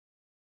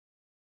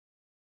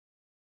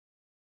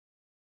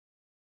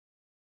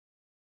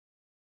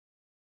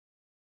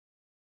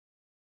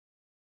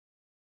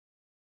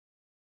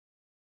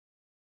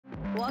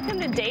Welcome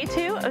to day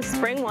 2 of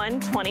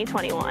SpringOne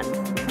 2021.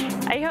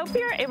 I hope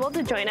you were able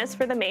to join us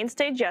for the main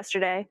stage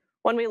yesterday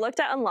when we looked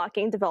at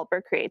unlocking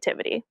developer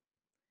creativity.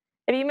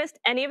 If you missed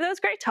any of those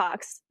great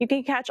talks, you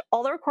can catch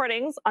all the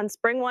recordings on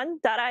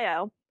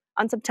springone.io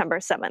on September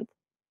 7th.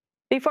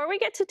 Before we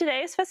get to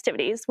today's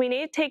festivities, we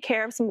need to take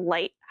care of some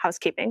light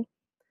housekeeping.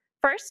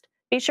 First,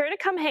 be sure to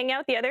come hang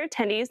out with the other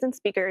attendees and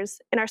speakers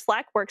in our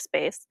Slack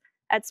workspace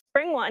at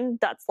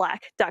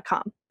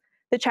springone.slack.com.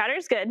 The chatter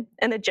is good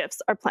and the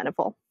GIFs are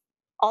plentiful.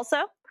 Also,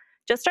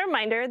 just a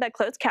reminder that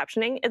closed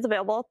captioning is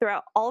available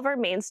throughout all of our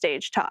main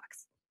stage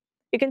talks.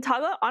 You can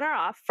toggle it on or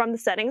off from the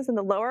settings in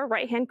the lower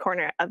right-hand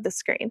corner of the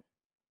screen.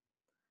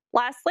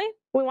 Lastly,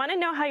 we want to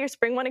know how your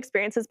SpringOne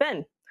experience has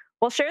been.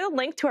 We'll share the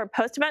link to our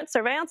post-event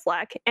survey on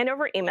Slack and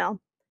over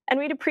email, and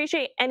we'd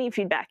appreciate any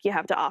feedback you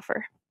have to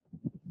offer.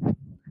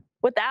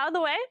 With that out of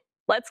the way,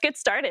 let's get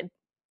started.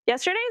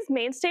 Yesterday's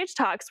main stage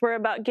talks were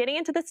about getting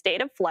into the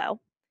state of flow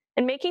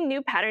and making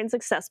new patterns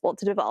accessible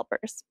to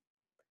developers.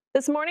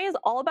 This morning is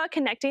all about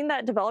connecting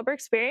that developer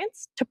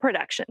experience to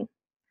production.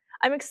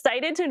 I'm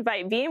excited to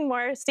invite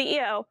VMware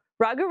CEO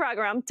Raghu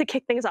Raghuram to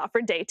kick things off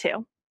for day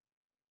 2.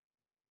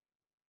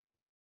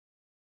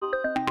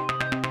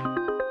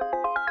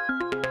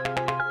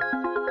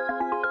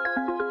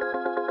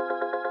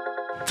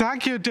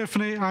 Thank you,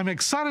 Tiffany. I'm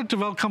excited to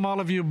welcome all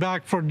of you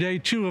back for day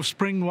 2 of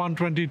SpringOne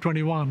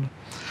 2021.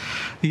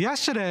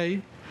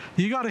 Yesterday,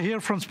 you got to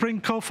hear from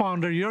Spring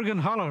co-founder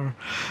Jürgen Haller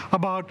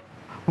about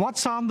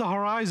what's on the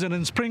horizon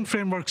in Spring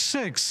Framework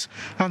 6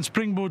 and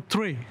Spring Boot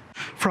 3.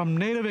 From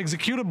native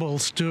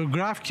executables to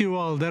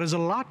GraphQL, there is a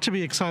lot to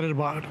be excited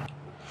about.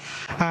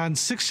 And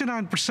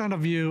 69%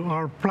 of you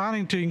are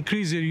planning to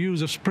increase your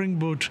use of Spring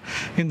Boot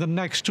in the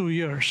next 2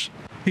 years.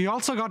 You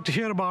also got to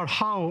hear about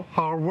how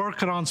our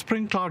work around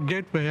Spring Cloud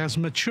Gateway has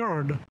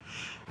matured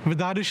with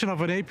the addition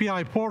of an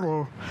API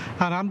portal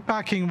and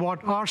unpacking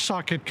what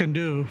RSocket can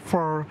do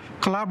for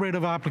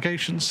collaborative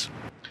applications.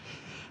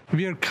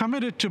 We are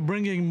committed to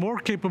bringing more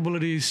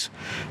capabilities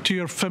to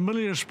your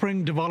familiar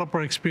Spring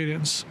developer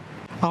experience.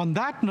 On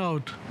that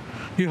note,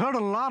 you heard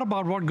a lot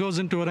about what goes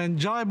into an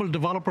enjoyable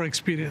developer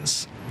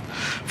experience,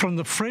 from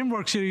the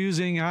frameworks you're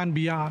using and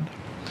beyond.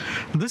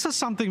 This is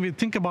something we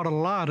think about a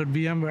lot at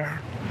VMware,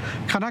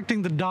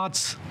 connecting the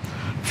dots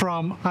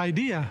from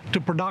idea to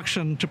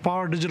production to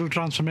power digital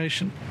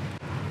transformation.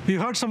 You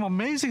heard some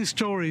amazing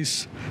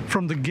stories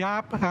from the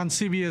Gap and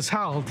CVS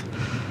Health,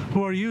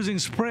 who are using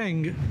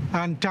Spring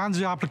and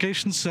Tanzu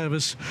Application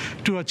Service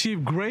to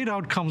achieve great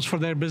outcomes for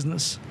their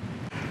business.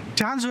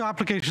 Tanzu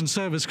Application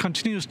Service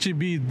continues to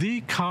be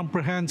the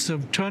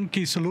comprehensive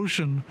turnkey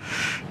solution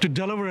to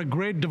deliver a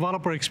great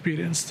developer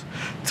experience,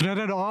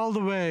 threaded all the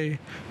way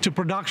to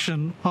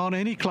production on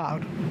any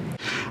cloud.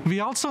 We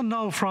also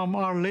know from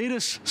our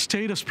latest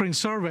State of Spring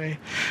survey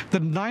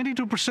that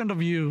 92%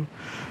 of you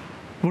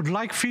would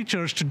like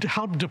features to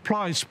help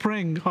deploy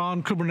Spring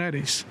on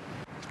Kubernetes.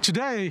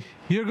 Today,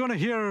 you're going to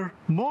hear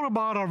more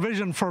about our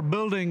vision for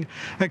building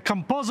a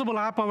composable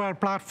app-aware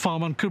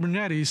platform on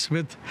Kubernetes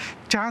with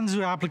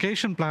Tanzu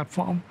Application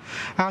Platform,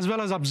 as well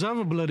as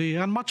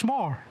observability and much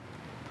more.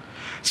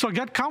 So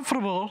get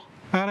comfortable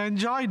and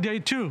enjoy day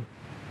 2.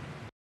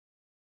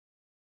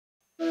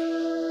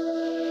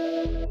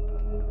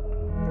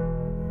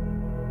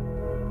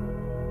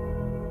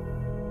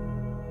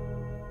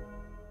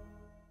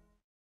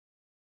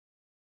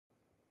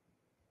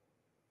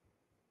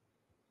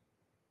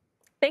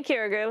 Thank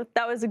you, Raghu.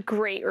 That was a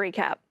great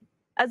recap.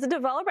 As a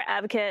developer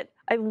advocate,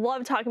 I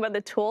love talking about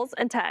the tools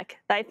and tech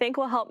that I think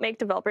will help make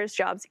developers'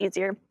 jobs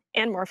easier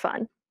and more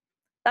fun.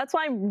 That's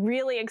why I'm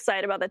really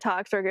excited about the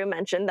talks Raghu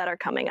mentioned that are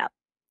coming up.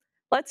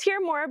 Let's hear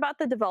more about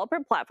the developer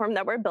platform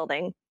that we're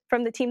building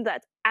from the team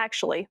that's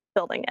actually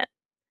building it.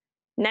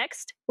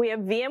 Next, we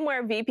have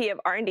VMware VP of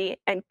R&D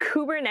and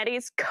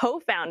Kubernetes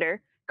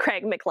co-founder,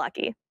 Craig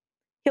McLucky.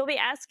 He'll be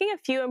asking a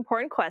few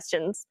important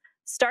questions,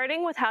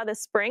 starting with how the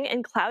Spring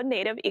and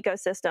cloud-native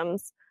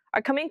ecosystems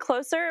are coming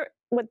closer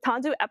with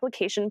Tanzu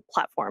Application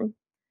Platform.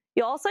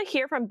 You'll also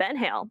hear from Ben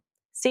Hale,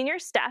 Senior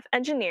Staff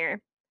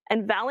Engineer,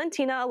 and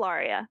Valentina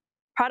Alaria,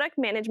 Product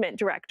Management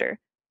Director,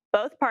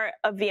 both part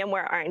of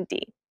VMware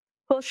R&D,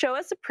 who will show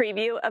us a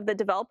preview of the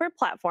developer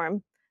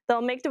platform that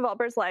will make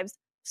developers' lives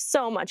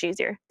so much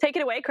easier. Take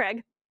it away,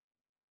 Craig.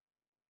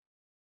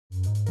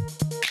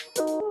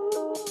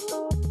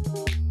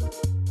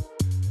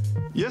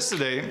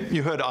 Yesterday,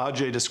 you heard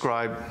RJ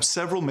describe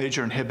several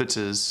major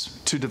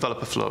inhibitors to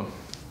developer flow.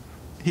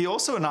 He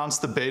also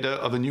announced the beta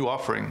of a new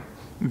offering,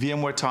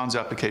 VMware Tanzu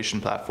Application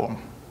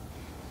Platform.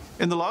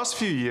 In the last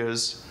few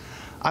years,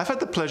 I've had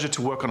the pleasure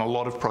to work on a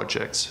lot of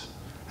projects.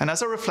 And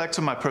as I reflect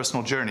on my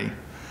personal journey,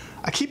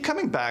 I keep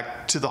coming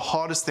back to the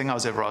hardest thing I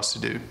was ever asked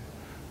to do.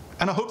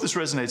 And I hope this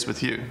resonates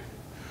with you.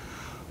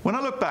 When I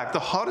look back, the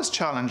hardest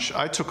challenge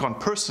I took on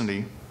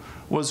personally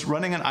was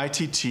running an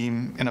IT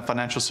team in a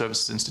financial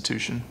services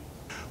institution.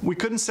 We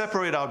couldn't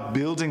separate out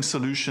building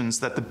solutions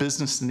that the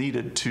business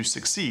needed to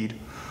succeed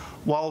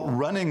while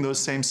running those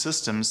same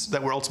systems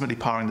that were ultimately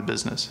powering the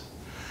business.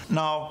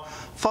 Now,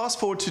 fast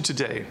forward to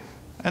today,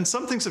 and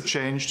some things have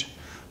changed,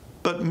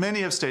 but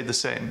many have stayed the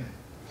same.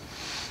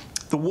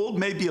 The world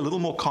may be a little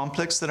more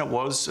complex than it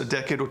was a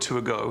decade or two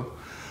ago,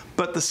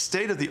 but the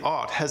state of the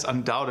art has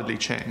undoubtedly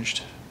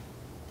changed.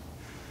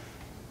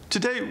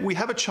 Today, we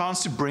have a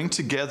chance to bring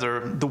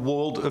together the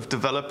world of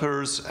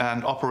developers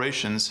and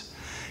operations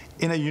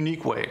in a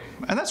unique way,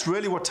 and that's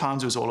really what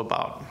Tanzu is all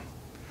about.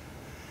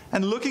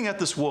 And looking at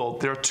this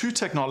world, there are two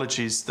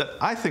technologies that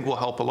I think will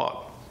help a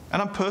lot,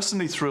 and I'm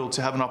personally thrilled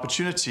to have an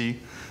opportunity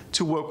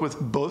to work with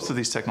both of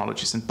these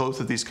technologies in both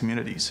of these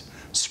communities,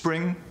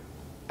 Spring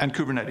and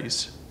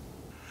Kubernetes.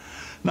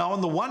 Now,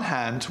 on the one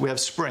hand, we have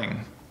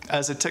Spring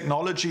as a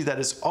technology that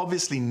is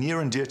obviously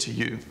near and dear to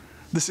you.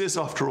 This is,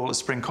 after all, a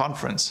Spring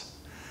conference.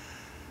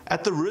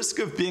 At the risk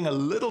of being a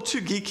little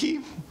too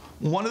geeky,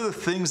 one of the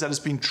things that has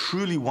been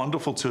truly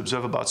wonderful to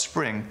observe about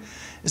Spring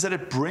is that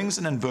it brings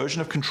an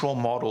inversion of control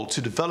model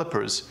to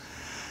developers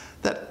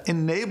that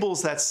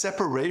enables that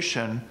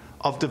separation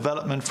of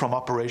development from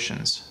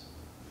operations.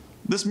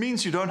 This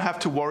means you don't have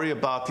to worry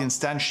about the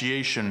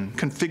instantiation,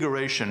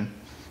 configuration,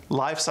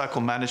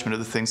 lifecycle management of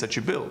the things that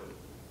you build.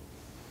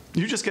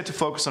 You just get to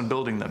focus on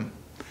building them.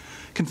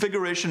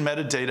 Configuration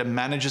metadata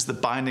manages the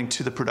binding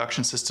to the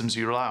production systems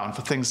you rely on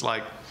for things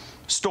like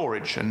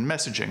storage and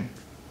messaging.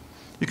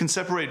 You can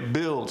separate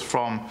build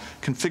from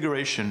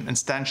configuration,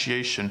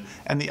 instantiation,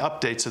 and the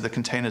updates of the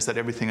containers that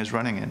everything is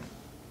running in.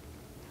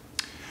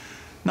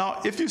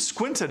 Now, if you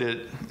squint at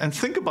it and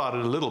think about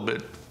it a little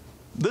bit,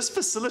 this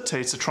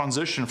facilitates a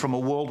transition from a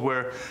world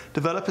where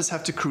developers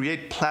have to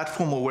create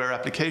platform-aware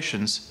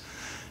applications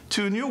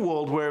to a new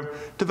world where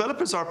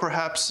developers are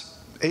perhaps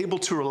able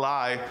to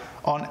rely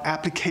on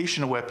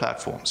application-aware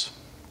platforms.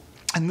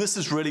 And this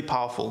is really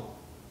powerful.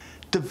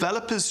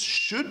 Developers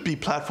should be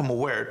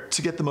platform-aware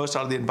to get the most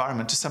out of the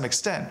environment to some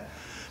extent,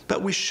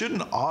 but we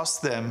shouldn't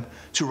ask them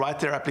to write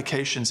their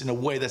applications in a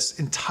way that's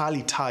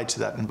entirely tied to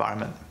that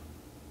environment.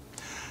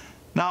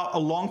 Now,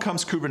 along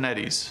comes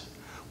Kubernetes,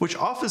 which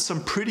offers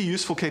some pretty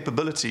useful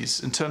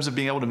capabilities in terms of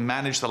being able to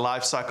manage the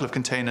life cycle of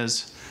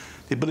containers,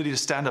 the ability to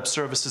stand up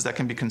services that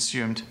can be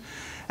consumed,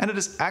 and it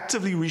is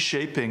actively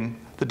reshaping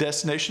the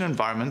destination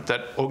environment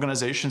that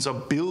organizations are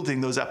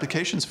building those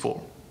applications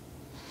for.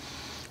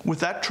 With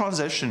that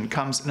transition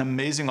comes an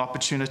amazing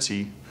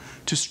opportunity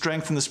to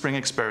strengthen the Spring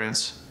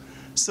experience,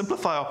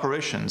 simplify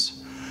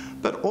operations,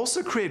 but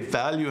also create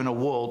value in a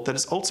world that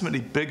is ultimately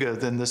bigger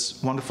than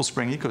this wonderful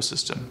Spring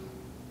ecosystem.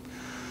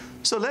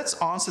 So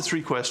let's answer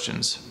three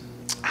questions.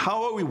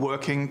 How are we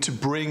working to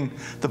bring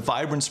the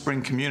vibrant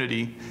Spring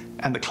community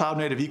and the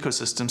cloud-native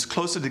ecosystems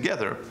closer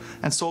together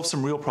and solve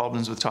some real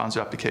problems with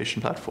Tanzu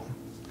application platform?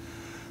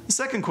 The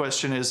second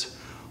question is,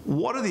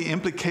 what are the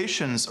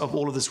implications of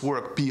all of this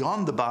work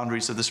beyond the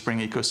boundaries of the Spring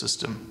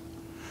ecosystem?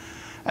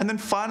 And then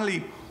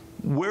finally,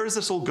 where is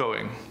this all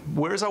going?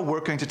 Where is our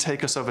work going to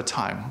take us over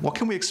time? What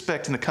can we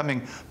expect in the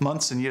coming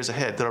months and years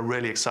ahead that are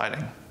really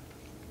exciting?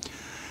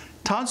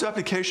 Tanzu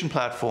application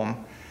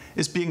platform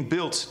is being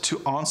built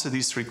to answer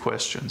these three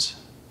questions.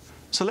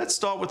 So let's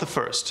start with the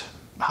first.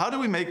 How do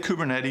we make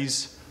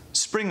Kubernetes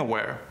Spring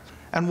aware?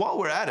 And while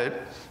we're at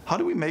it, how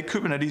do we make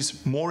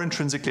Kubernetes more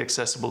intrinsically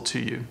accessible to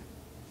you?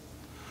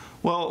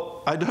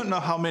 Well, I don't know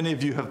how many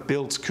of you have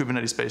built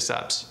Kubernetes-based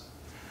apps,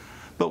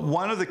 but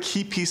one of the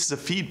key pieces of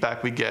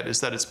feedback we get is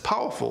that it's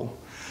powerful,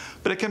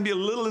 but it can be a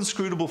little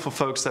inscrutable for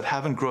folks that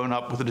haven't grown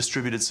up with a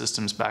distributed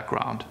systems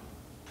background.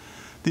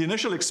 The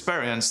initial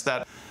experience,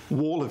 that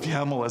wall of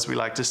YAML, as we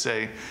like to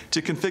say,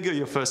 to configure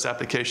your first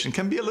application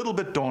can be a little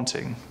bit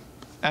daunting.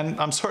 And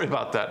I'm sorry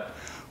about that.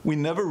 We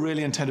never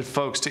really intended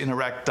folks to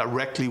interact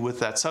directly with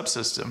that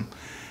subsystem.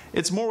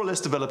 It's more or less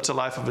developed a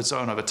life of its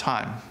own over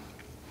time.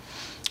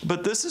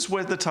 But this is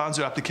where the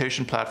Tanzu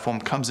application platform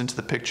comes into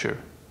the picture.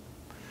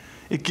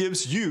 It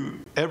gives you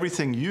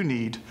everything you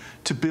need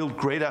to build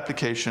great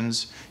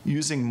applications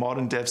using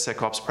modern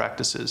DevSecOps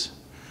practices,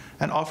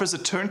 and offers a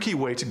turnkey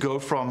way to go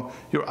from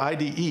your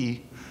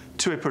IDE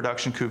to a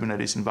production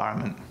Kubernetes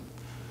environment.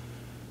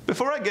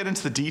 Before I get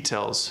into the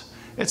details,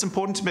 it's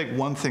important to make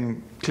one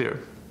thing clear.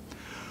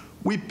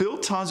 We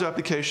built Tanzu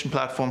application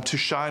platform to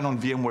shine on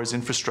VMware's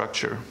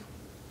infrastructure,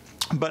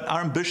 but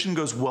our ambition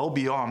goes well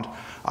beyond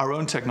our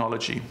own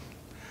technology,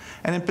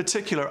 and in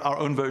particular, our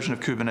own version of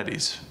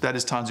Kubernetes, that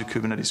is Tanzu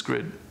Kubernetes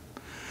Grid.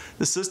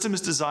 The system is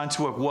designed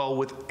to work well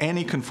with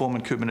any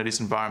conformant Kubernetes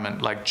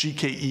environment like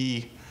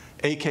GKE,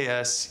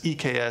 AKS,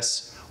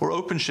 EKS, or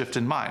OpenShift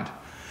in mind.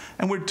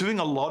 And we're doing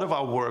a lot of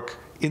our work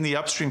in the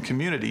upstream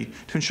community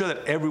to ensure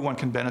that everyone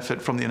can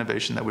benefit from the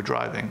innovation that we're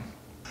driving.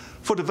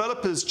 For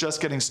developers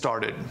just getting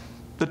started,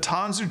 the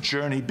Tanzu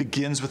journey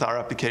begins with our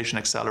application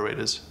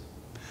accelerators.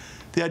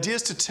 The idea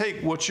is to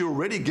take what you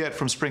already get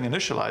from Spring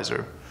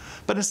Initializer,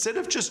 but instead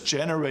of just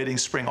generating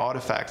Spring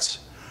artifacts,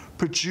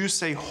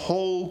 produce a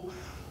whole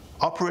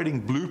operating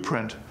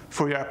blueprint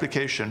for your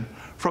application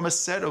from a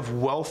set of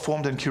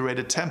well-formed and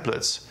curated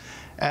templates,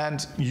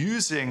 and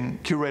using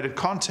curated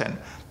content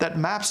that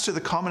maps to the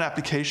common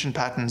application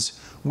patterns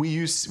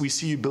we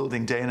see you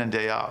building day in and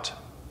day out.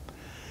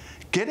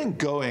 Getting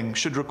going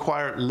should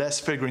require less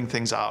figuring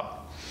things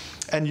out,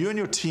 and you and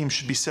your team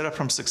should be set up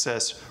for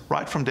success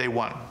right from day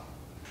one.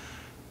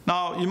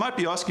 Now, you might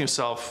be asking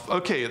yourself,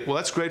 okay, well,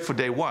 that's great for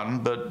day one,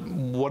 but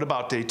what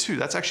about day two?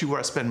 That's actually where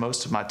I spend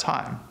most of my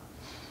time.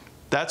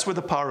 That's where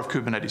the power of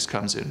Kubernetes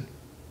comes in.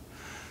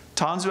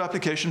 Tanzu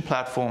Application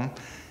Platform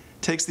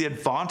takes the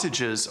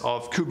advantages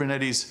of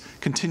Kubernetes'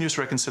 continuous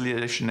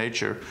reconciliation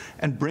nature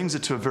and brings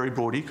it to a very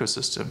broad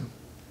ecosystem.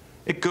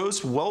 It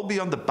goes well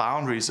beyond the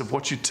boundaries of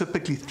what you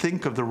typically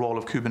think of the role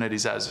of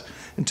Kubernetes as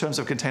in terms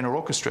of container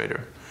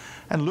orchestrator,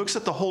 and looks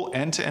at the whole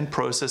end-to-end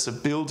process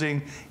of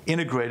building,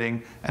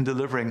 integrating, and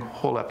delivering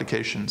whole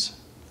applications.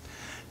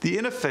 The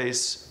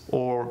interface,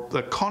 or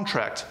the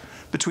contract,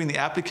 between the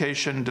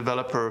application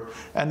developer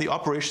and the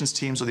operations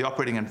teams or the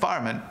operating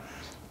environment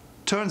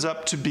turns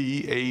up to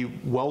be a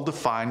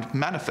well-defined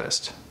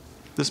manifest.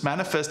 This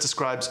manifest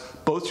describes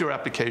both your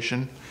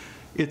application,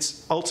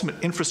 its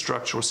ultimate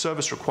infrastructure or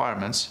service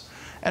requirements,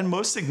 and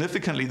most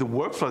significantly, the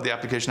workflow the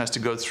application has to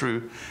go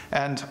through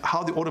and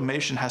how the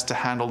automation has to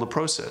handle the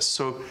process.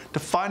 So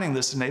defining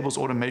this enables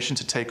automation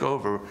to take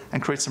over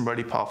and create some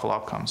really powerful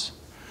outcomes.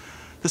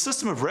 The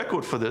system of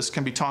record for this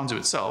can be Tanzu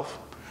itself,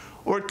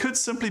 or it could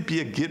simply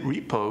be a Git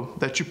repo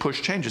that you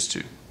push changes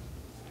to.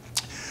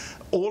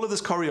 All of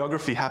this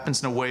choreography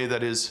happens in a way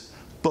that is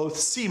both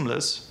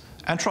seamless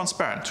and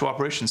transparent to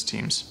operations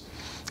teams,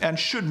 and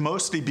should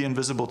mostly be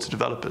invisible to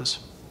developers.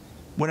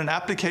 When an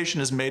application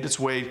has made its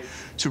way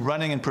to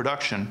running in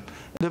production,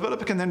 a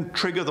developer can then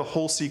trigger the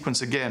whole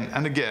sequence again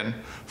and again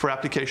for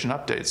application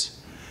updates.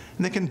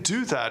 And they can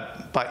do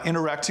that by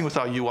interacting with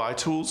our UI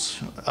tools,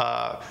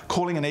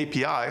 calling an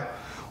API,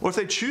 or if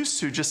they choose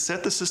to, just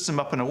set the system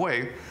up in a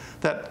way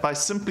that by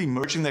simply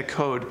merging their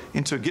code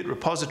into a Git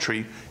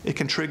repository, it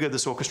can trigger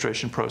this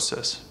orchestration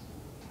process.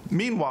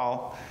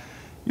 Meanwhile,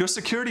 your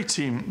security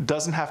team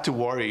doesn't have to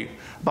worry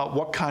about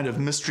what kind of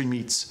mystery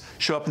meats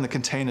show up in the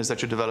containers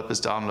that your developers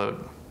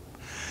download.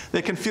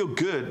 They can feel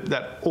good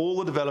that all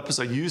the developers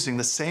are using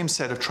the same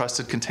set of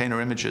trusted container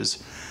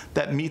images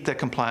that meet their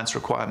compliance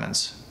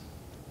requirements.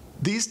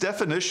 These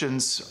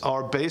definitions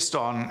are based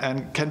on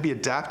and can be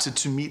adapted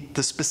to meet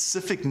the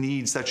specific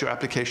needs that your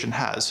application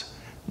has,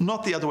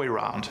 not the other way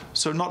around.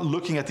 So not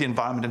looking at the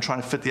environment and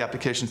trying to fit the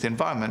application to the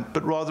environment,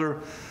 but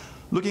rather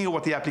looking at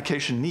what the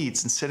application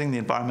needs and setting the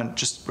environment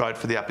just right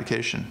for the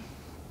application.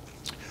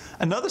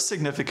 Another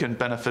significant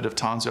benefit of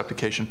Tanzu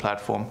Application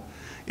Platform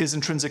is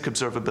intrinsic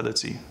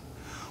observability.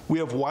 We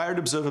have wired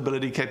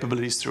observability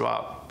capabilities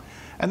throughout.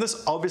 And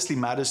this obviously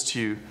matters to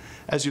you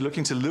as you're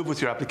looking to live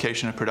with your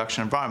application in a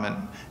production environment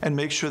and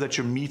make sure that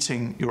you're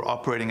meeting your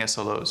operating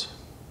SLOs.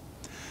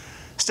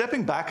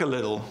 Stepping back a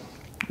little,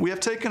 we have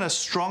taken a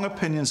strong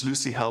opinions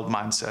loosely held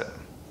mindset.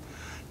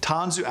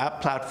 Tanzu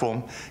App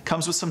Platform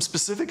comes with some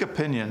specific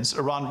opinions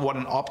around what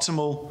an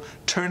optimal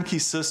turnkey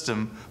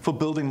system for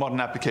building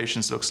modern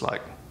applications looks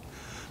like.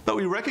 But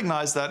we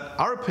recognize that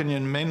our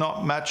opinion may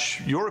not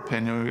match your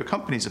opinion or your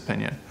company's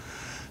opinion.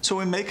 So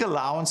we make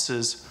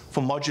allowances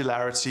for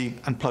modularity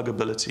and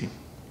pluggability.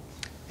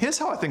 Here's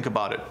how I think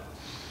about it.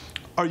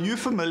 Are you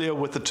familiar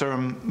with the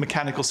term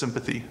mechanical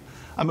sympathy?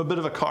 I'm a bit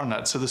of a car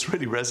nut, so this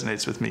really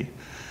resonates with me.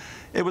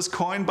 It was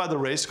coined by the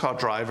race car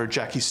driver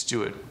Jackie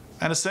Stewart,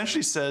 and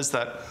essentially says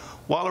that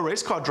while a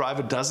race car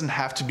driver doesn't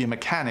have to be a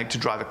mechanic to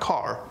drive a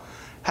car,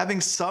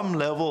 having some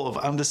level of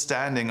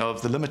understanding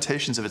of the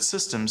limitations of its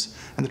systems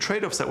and the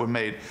trade-offs that were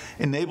made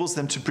enables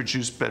them to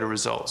produce better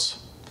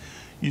results.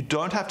 You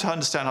don't have to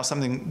understand how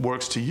something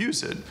works to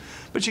use it,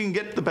 but you can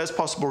get the best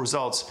possible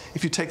results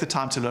if you take the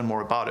time to learn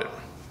more about it.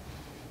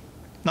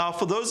 Now,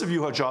 for those of you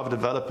who are Java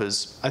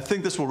developers, I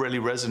think this will really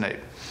resonate.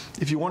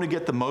 If you want to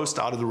get the most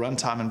out of the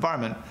runtime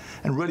environment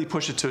and really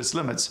push it to its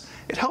limits,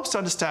 it helps to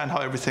understand how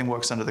everything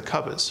works under the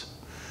covers.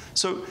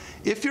 So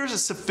if you're a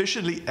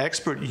sufficiently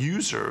expert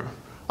user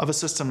of a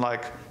system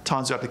like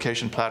Tanzu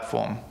Application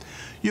Platform,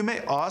 you may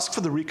ask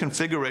for the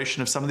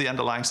reconfiguration of some of the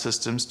underlying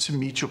systems to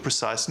meet your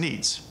precise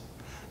needs.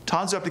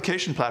 Tanzu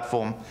Application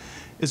Platform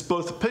is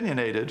both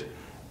opinionated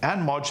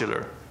and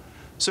modular.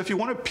 So if you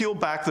want to peel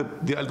back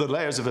the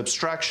layers of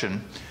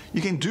abstraction,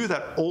 you can do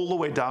that all the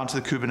way down to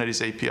the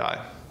Kubernetes API.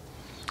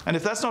 And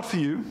if that's not for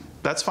you,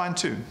 that's fine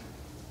too.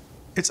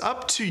 It's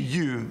up to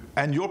you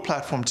and your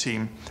platform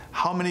team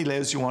how many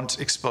layers you want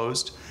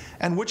exposed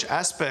and which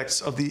aspects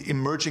of the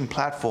emerging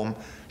platform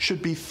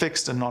should be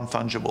fixed and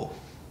non-fungible.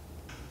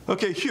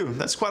 Okay, Hugh,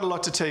 that's quite a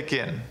lot to take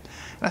in. And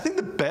I think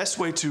the best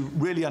way to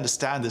really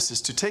understand this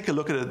is to take a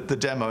look at the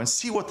demo and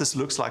see what this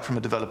looks like from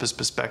a developer's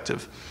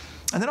perspective.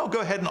 And then I'll go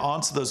ahead and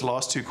answer those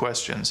last two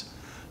questions.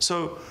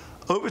 So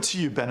over to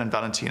you, Ben and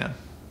Valentina.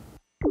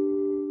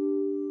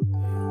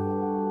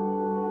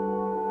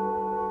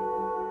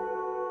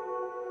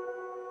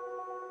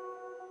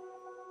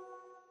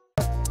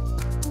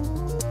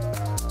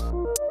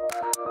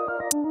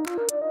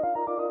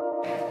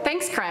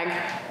 Thanks, Craig.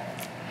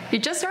 You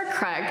just heard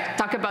Craig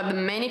talk about the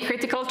many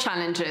critical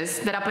challenges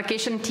that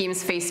application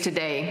teams face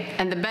today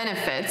and the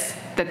benefits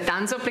that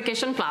Tanzu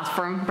Application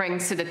Platform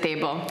brings to the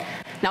table.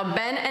 Now,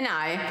 Ben and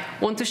I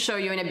want to show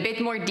you in a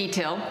bit more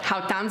detail how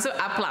Tanzu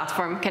App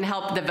Platform can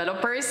help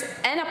developers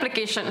and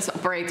applications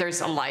operators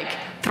alike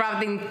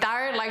throughout the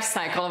entire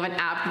lifecycle of an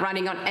app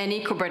running on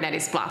any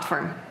Kubernetes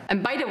platform.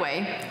 And by the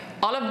way,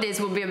 all of this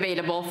will be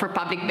available for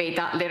public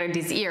beta later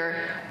this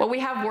year, but we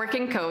have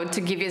working code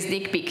to give you a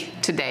sneak peek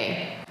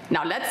today.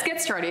 Now let's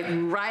get started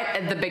right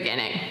at the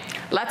beginning.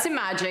 Let's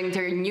imagine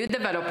you're a new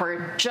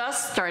developer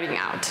just starting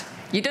out.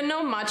 You don't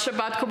know much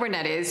about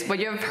Kubernetes, but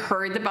you have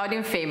heard about the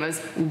infamous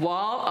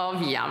wall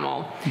of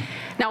YAML.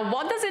 Now,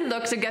 what does it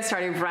look to get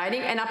started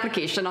writing an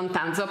application on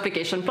Tanzu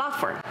Application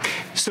Platform?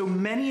 So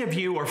many of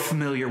you are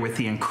familiar with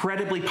the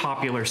incredibly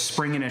popular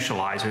Spring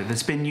Initializer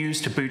that's been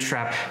used to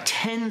bootstrap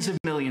tens of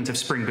millions of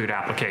Spring Boot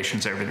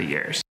applications over the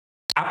years.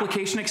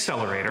 Application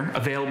Accelerator,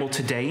 available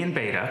today in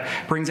beta,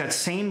 brings that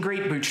same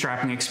great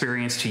bootstrapping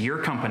experience to your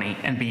company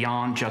and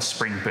beyond just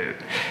Spring Boot.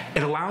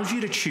 It allows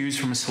you to choose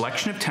from a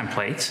selection of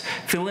templates,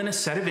 fill in a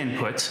set of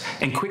inputs,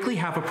 and quickly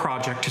have a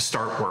project to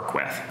start work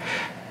with.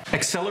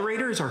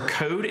 Accelerators are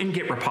code and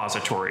Git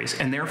repositories,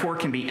 and therefore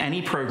can be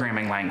any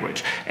programming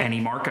language,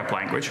 any markup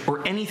language,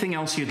 or anything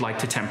else you'd like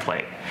to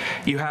template.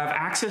 You have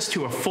access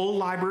to a full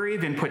library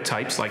of input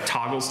types like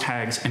toggles,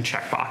 tags, and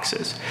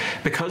checkboxes.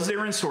 Because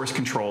they're in source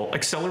control,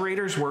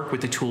 accelerators work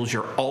with the tools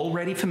you're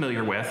already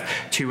familiar with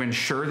to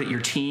ensure that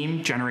your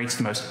team generates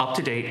the most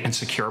up-to-date and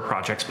secure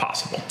projects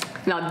possible.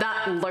 Now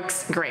that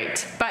looks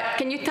great, but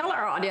can you tell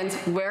our audience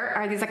where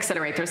are these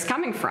accelerators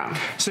coming from?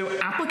 So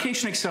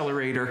Application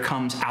Accelerator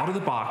comes out of the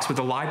box with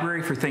a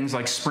library for things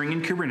like Spring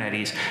and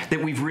Kubernetes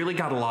that we've really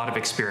got a lot of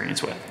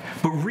experience with.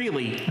 But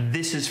really,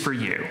 this is for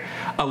you.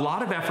 A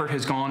lot of effort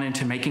has gone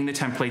into making the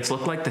templates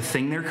look like the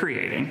thing they're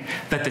creating,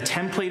 that the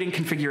template and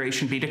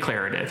configuration be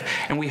declarative,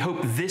 and we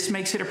hope this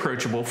makes it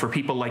approachable for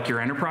people like your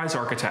enterprise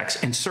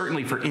architects and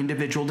certainly for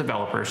individual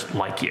developers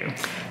like you.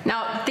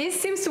 Now, this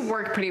seems to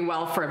work pretty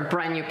well for a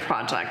brand new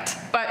project,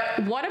 but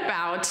what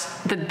about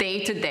the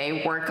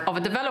day-to-day work of a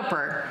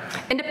developer?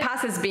 In the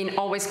past, it's been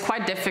always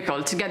quite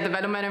difficult to get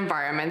development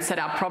environments set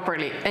up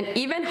properly, and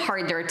even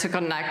harder to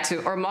connect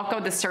to or mock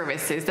up the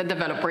services that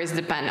developers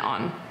depend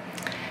on.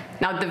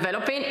 Now,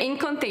 developing in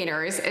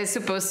containers is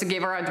supposed to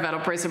give our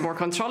developers a more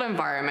controlled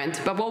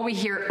environment, but what we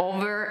hear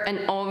over and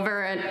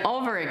over and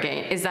over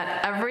again is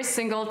that every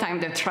single time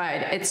they've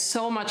tried, it's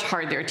so much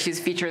harder to use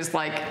features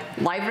like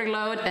live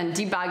reload and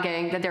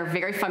debugging that they're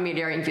very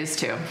familiar and used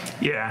to.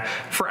 Yeah,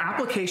 for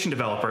application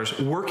developers,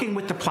 working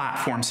with the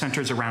platform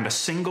centers around a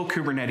single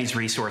Kubernetes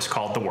resource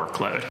called the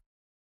workload.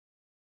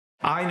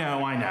 I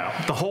know,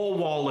 the whole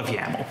wall of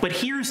YAML. But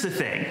here's the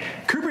thing,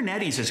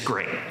 Kubernetes is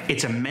great.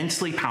 It's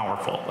immensely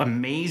powerful,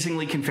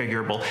 amazingly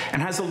configurable,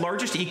 and has the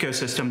largest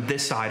ecosystem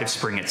this side of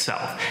Spring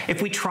itself.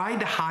 If we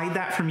tried to hide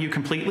that from you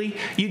completely,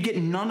 you'd get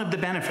none of the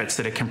benefits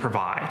that it can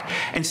provide.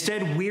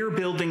 Instead, we're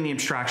building the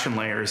abstraction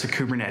layers that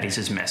Kubernetes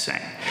is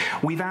missing.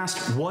 We've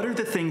asked, what are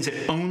the things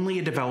that only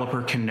a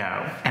developer can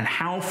know, and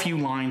how few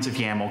lines of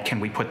YAML can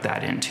we put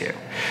that into?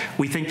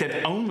 We think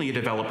that only a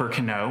developer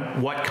can know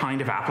what kind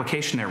of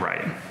application they're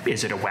writing.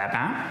 Is it a web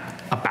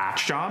app, a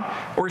batch job,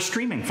 or a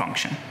streaming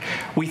function?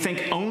 We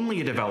think only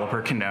a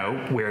developer can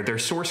know where their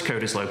source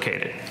code is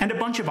located, and a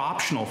bunch of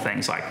optional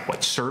things like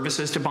what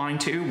services to bind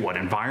to, what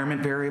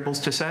environment variables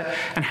to set,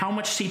 and how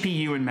much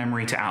CPU and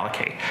memory to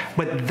allocate.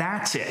 But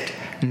that's it.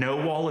 No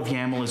wall of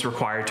YAML is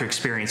required to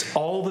experience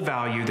all the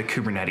value that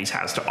Kubernetes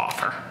has to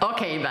offer.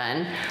 Okay,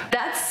 Ben,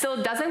 that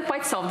still doesn't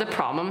quite solve the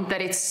problem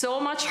that it's so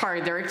much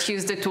harder to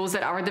use the tools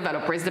that our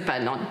developers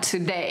depend on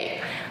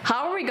today.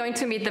 How are we going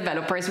to meet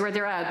developers where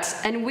they're at?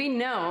 And we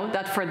know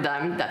that for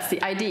them, that's the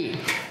IDE.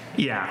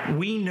 Yeah,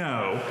 we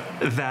know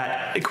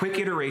that quick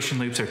iteration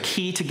loops are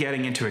key to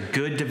getting into a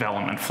good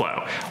development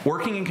flow.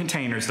 Working in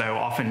containers, though,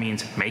 often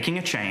means making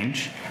a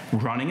change,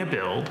 running a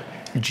build,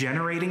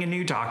 generating a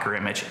new Docker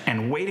image,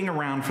 and waiting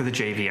around for the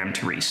JVM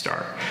to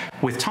restart.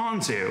 With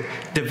Tanzu,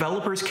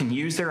 developers can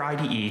use their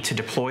IDE to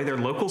deploy their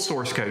local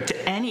source code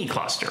to any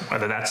cluster,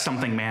 whether that's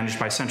something managed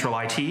by central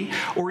IT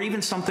or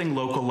even something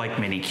local like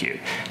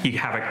Minikube. You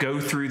have it go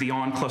through the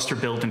on-cluster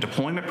build and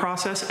deployment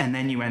process, and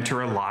then you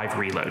enter a live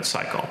reload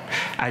cycle.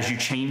 As you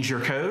change your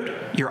code,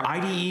 your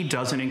IDE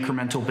does an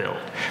incremental build.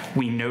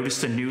 We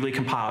notice the newly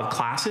compiled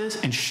classes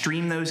and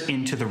stream those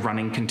into the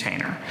running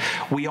container.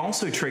 We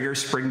also trigger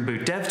Spring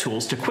Boot dev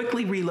tools to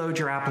quickly reload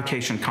your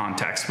application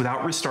context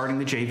without restarting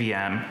the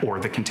JVM or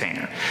the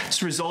container.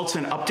 This results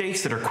in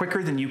updates that are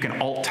quicker than you can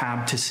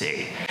Alt-Tab to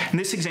see. In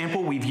this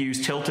example, we've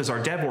used Tilt as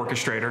our dev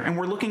orchestrator, and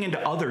we're looking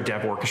into other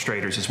dev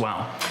orchestrators as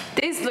well.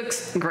 This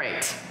looks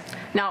great.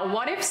 Now,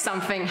 what if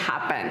something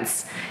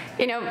happens?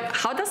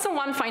 How does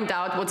someone find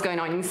out what's going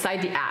on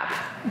inside the app?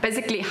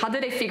 Basically, how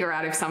do they figure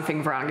out if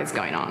something wrong is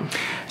going on?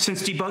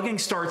 Since debugging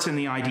starts in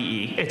the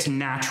IDE, it's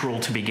natural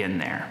to begin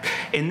there.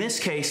 In this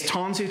case,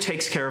 Tanzu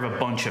takes care of a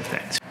bunch of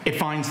things. It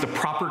finds the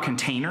proper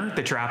container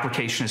that your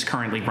application is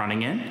currently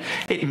running in.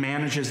 It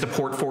manages the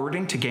port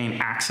forwarding to gain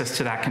access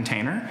to that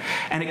container.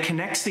 And it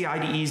connects the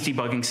IDE's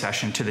debugging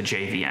session to the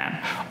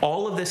JVM.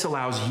 All of this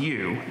allows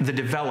you, the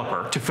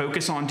developer, to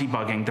focus on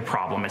debugging the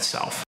problem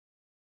itself.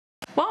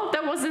 Well,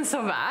 that wasn't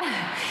so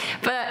bad.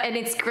 But and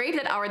it's great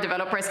that our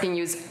developers can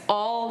use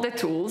all the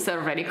tools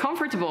they're already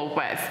comfortable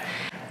with.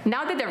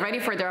 Now that they're ready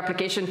for their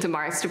application to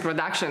march to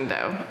production,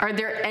 though, are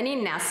there any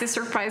nasty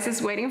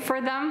surprises waiting for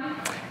them?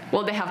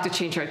 Will they have to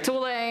change their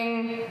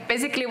tooling?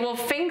 Basically, will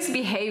things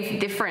behave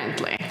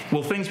differently?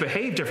 Will things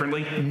behave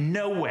differently?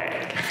 No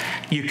way.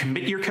 You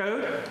commit your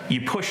code,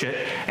 you push it,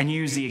 and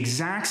you use the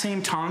exact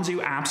same Tanzu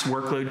apps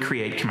workload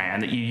create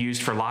command that you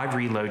used for live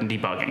reload and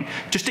debugging,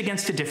 just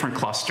against a different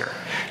cluster.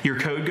 Your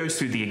code goes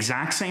through the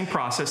exact same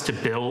process to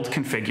build,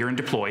 configure, and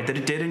deploy that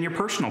it did in your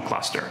personal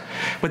cluster.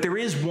 But there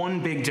is one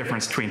big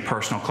difference between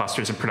personal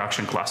clusters and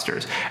production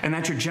clusters, and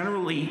that you're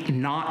generally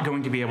not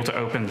going to be able to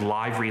open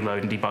live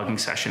reload and debugging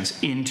sessions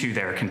into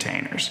their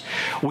containers.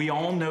 We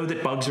all know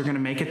that bugs are going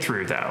to make it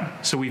through, though,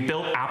 so we've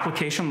built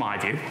Application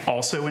Live View,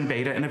 also in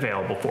beta and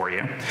available for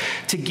you,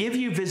 to give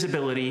you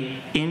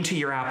visibility into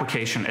your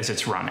application as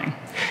it's running.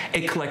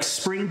 It collects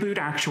Spring Boot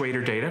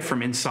actuator data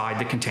from inside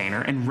the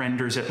container and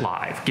renders it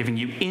live, giving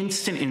you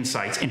instant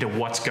insights into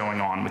what's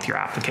going on with your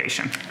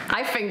application.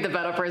 I think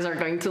developers are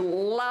going to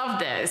love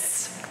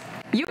this.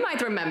 You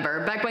might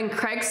remember back when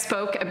Craig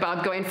spoke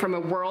about going from a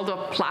world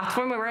of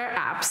platform-aware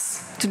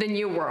apps to the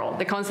new world,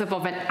 the concept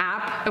of an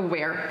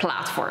app-aware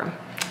platform.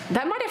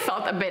 That might have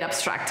felt a bit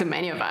abstract to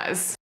many of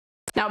us.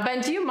 Now,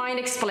 Ben, do you mind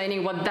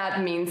explaining what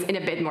that means in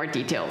a bit more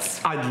details?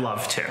 I'd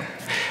love to.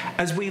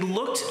 As we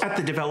looked at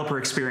the developer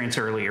experience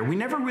earlier, we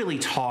never really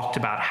talked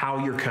about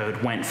how your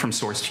code went from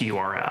source to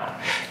URL.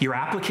 Your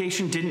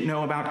application didn't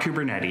know about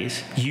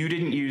Kubernetes. You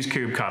didn't use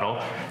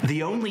kubectl.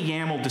 The only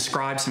YAML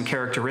describes some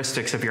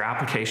characteristics of your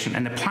application,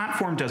 and the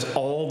platform does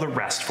all the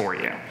rest for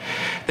you.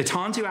 The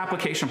Tanzu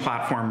application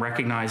platform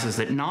recognizes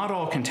that not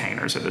all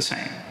containers are the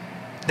same,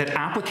 that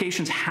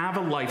applications have a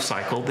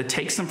lifecycle that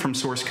takes them from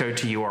source code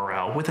to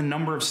URL with a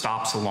number of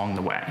stops along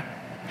the way,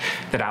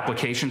 that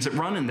applications that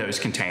run in those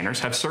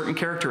containers have certain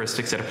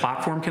characteristics that a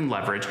platform can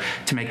leverage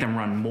to make them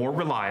run more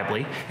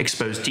reliably,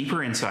 expose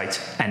deeper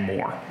insights, and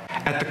more.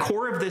 At the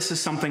core of this is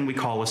something we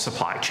call a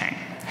supply chain.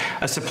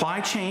 A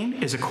supply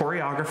chain is a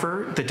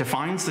choreographer that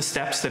defines the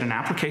steps that an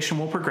application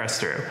will progress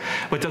through,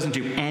 but doesn't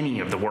do any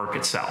of the work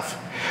itself.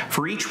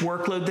 For each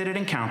workload that it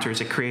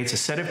encounters, it creates a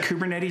set of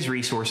Kubernetes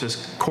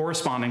resources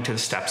corresponding to the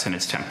steps in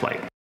its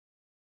template.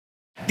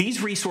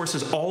 These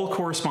resources all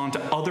correspond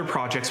to other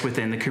projects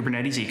within the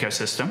Kubernetes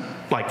ecosystem,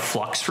 like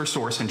Flux for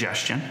source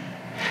ingestion,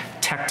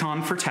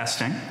 Tekton for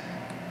testing,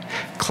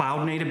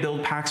 Cloud Native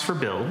Build Packs for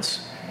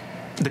builds,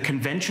 the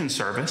convention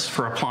service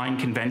for applying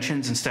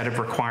conventions instead of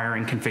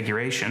requiring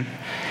configuration,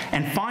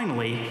 and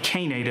finally,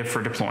 Knative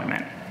for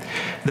deployment.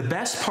 The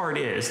best part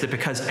is that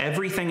because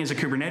everything is a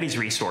Kubernetes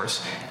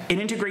resource, it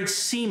integrates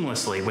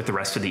seamlessly with the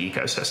rest of the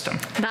ecosystem.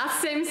 That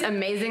seems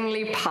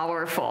amazingly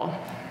powerful.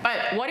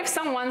 But what if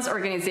someone's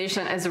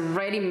organization has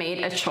already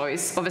made a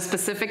choice of a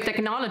specific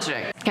technology?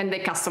 Can they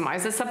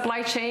customize the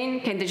supply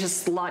chain? Can they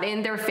just slot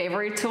in their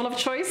favorite tool of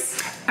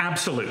choice?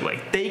 Absolutely.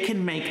 They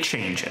can make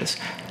changes.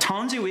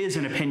 Tanzu is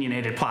an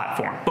opinionated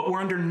platform, but we're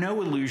under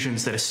no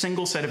illusions that a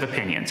single set of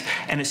opinions,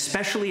 and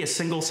especially a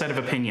single set of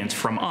opinions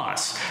from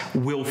us,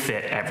 will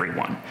fit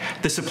everyone.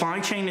 The supply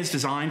chain is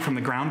designed from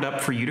the ground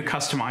up for you to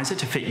customize it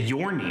to fit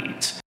your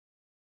needs.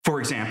 For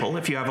example,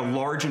 if you have a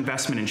large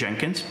investment in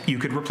Jenkins, you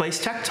could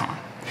replace Tekton.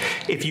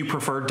 If you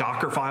prefer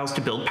Docker files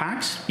to build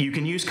packs, you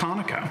can use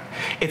Conoco.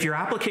 If your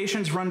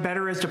applications run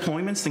better as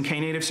deployments than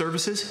Knative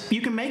services,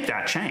 you can make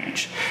that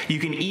change. You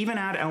can even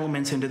add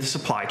elements into the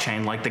supply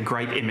chain like the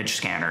Gripe image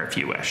scanner if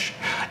you wish.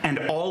 And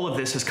all of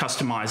this is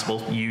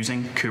customizable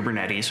using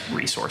Kubernetes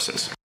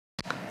resources.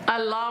 I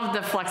love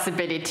the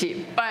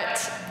flexibility,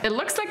 but it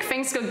looks like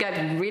things could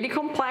get really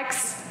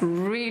complex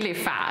really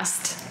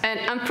fast. And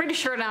I'm pretty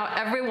sure now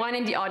everyone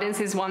in the audience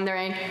is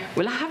wondering,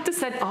 will I have to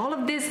set all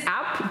of this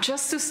up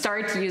just to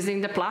start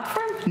using the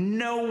platform?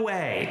 No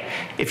way.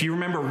 If you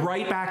remember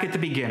right back at the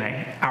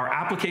beginning, our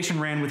application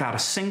ran without a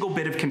single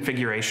bit of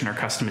configuration or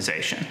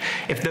customization.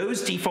 If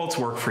those defaults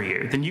work for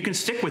you, then you can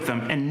stick with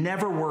them and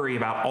never worry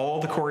about all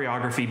the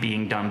choreography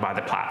being done by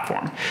the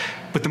platform.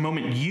 But the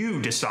moment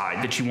you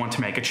decide that you want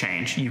to make a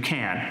change, you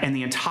can, and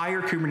the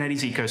entire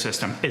Kubernetes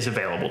ecosystem is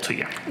available to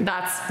you.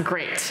 That's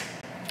great.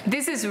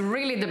 This is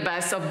really the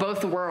best of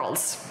both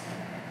worlds.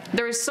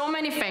 There are so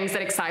many things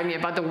that excite me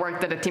about the work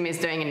that the team is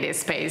doing in this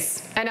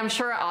space, and I'm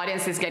sure our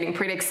audience is getting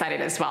pretty excited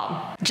as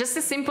well. Just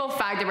the simple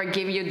fact that we're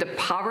giving you the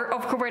power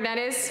of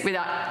Kubernetes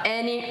without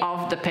any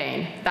of the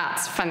pain.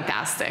 That's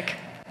fantastic.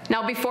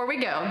 Now, before we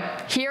go,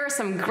 here are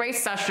some great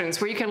sessions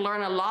where you can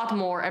learn a lot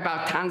more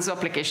about Tanzu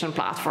application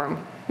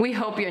platform. We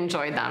hope you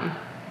enjoyed them.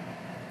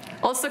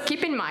 Also,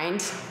 keep in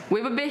mind,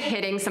 we will be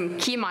hitting some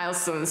key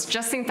milestones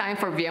just in time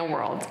for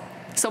VMworld,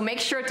 so make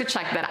sure to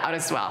check that out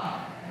as well.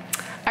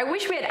 I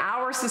wish we had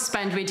hours to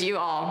spend with you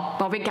all,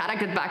 but we gotta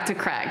get back to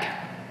Craig.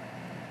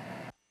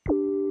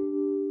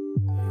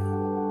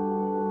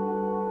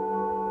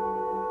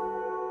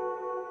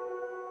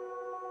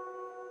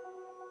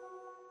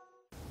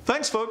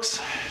 Thanks,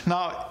 folks.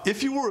 Now,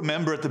 if you will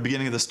remember at the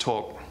beginning of this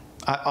talk,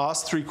 I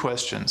asked 3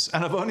 questions,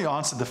 and I've only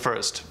answered the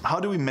first. How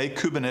do we make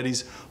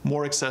Kubernetes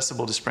more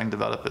accessible to Spring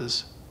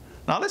developers?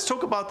 Now let's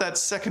talk about that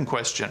second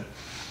question.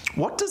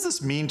 What does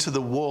this mean to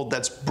the world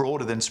that's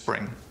broader than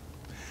Spring?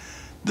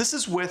 This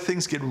is where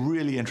things get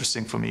really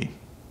interesting for me.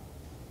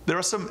 There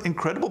are some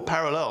incredible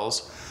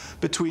parallels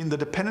between the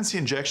dependency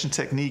injection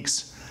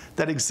techniques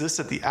that exist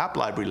at the app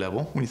library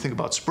level, when you think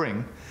about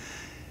Spring,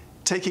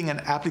 taking an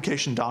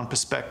application down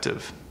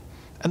perspective,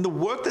 and the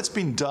work that's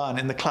been done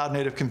in the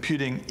cloud-native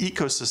computing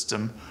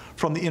ecosystem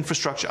from the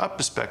infrastructure up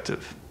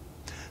perspective.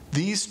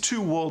 These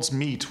two worlds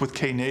meet with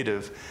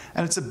Knative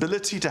and its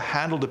ability to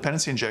handle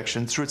dependency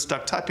injection through its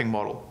duck typing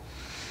model.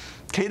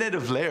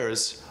 Knative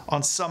layers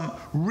on some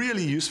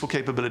really useful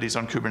capabilities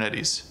on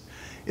Kubernetes,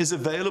 is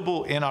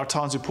available in our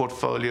Tanzu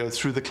portfolio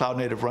through the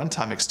cloud-native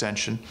runtime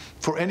extension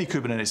for any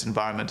Kubernetes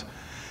environment,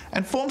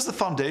 and forms the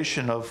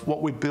foundation of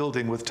what we're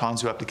building with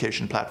Tanzu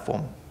Application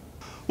Platform.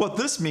 What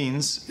this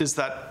means is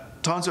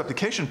that Tanzu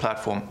Application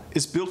Platform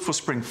is built for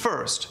Spring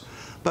first,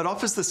 but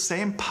offers the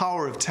same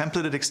power of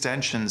templated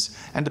extensions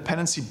and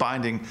dependency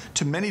binding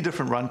to many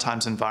different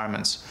runtimes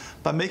environments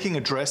by making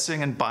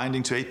addressing and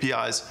binding to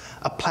APIs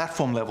a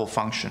platform-level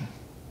function.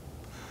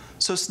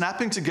 So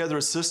snapping together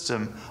a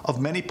system of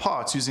many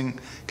parts using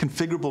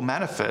configurable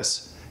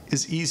manifests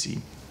is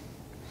easy.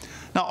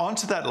 Now on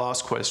to that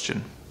last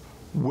question.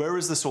 Where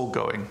is this all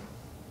going?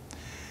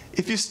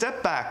 If you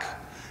step back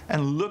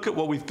and look at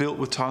what we've built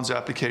with Tanzu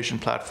Application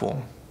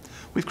Platform,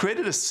 we've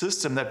created a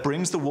system that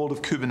brings the world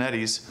of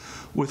Kubernetes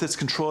with its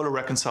controller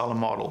reconciler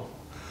model,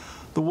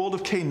 the world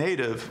of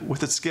Knative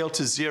with its scale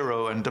to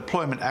zero and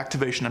deployment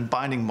activation and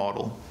binding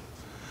model,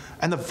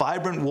 and the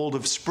vibrant world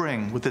of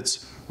Spring with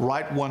its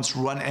write once,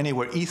 run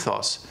anywhere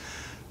ethos,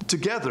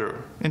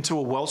 together into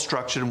a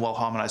well-structured and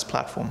well-harmonized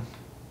platform.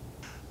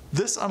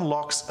 This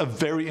unlocks a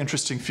very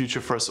interesting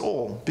future for us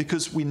all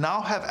because we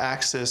now have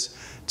access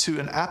to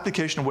an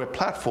application-aware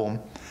platform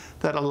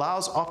that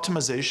allows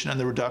optimization and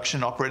the reduction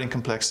in operating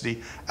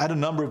complexity at a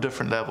number of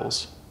different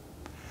levels.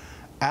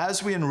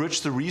 As we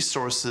enrich the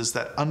resources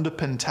that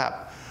underpin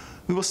TAP,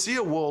 we will see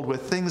a world where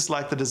things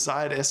like the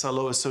desired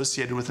SLO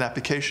associated with an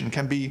application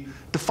can be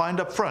defined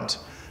up front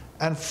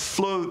and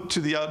flow to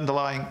the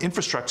underlying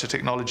infrastructure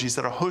technologies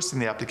that are hosting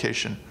the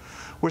application,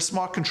 where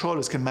smart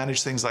controllers can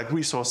manage things like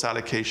resource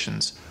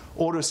allocations,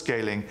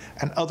 auto-scaling,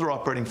 and other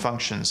operating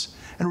functions,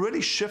 and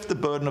really shift the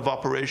burden of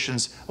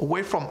operations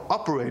away from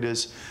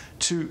operators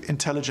to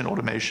intelligent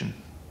automation.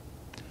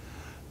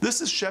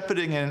 This is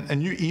shepherding in a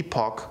new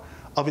epoch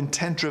of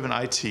intent-driven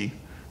IT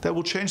that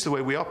will change the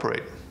way we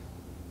operate.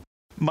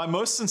 My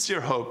most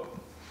sincere hope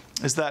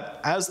is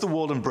that as the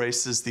world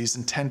embraces these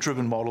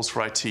intent-driven models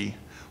for IT,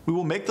 we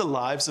will make the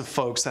lives of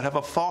folks that have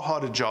a far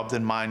harder job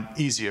than mine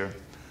easier.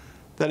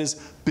 That is,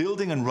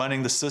 building and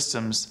running the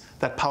systems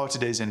that power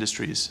today's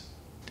industries.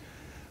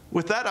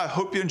 With that, I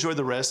hope you enjoy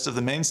the rest of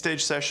the main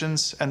stage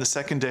sessions and the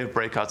second day of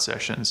breakout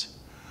sessions.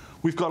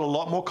 We've got a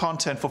lot more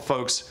content for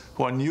folks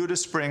who are new to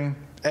Spring,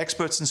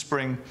 experts in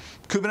Spring,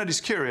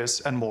 Kubernetes curious,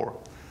 and more.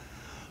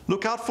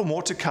 Look out for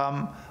more to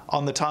come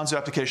on the Tanzu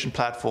Application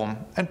Platform,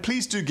 and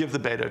please do give the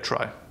beta a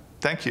try.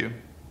 Thank you.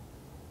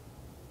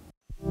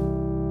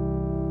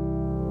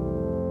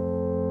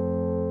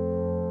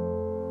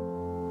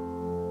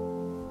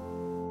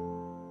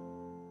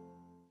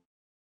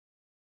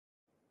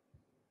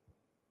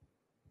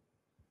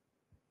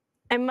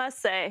 I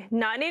must say,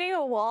 not needing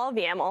a wall of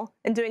YAML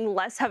and doing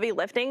less heavy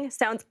lifting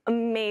sounds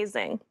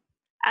amazing,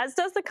 as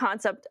does the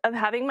concept of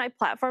having my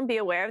platform be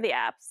aware of the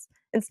apps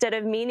instead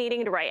of me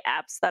needing to write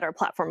apps that are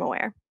platform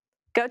aware.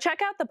 Go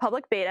check out the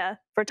public beta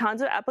for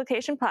Tanzu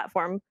Application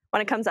Platform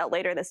when it comes out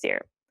later this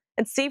year,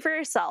 and see for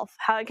yourself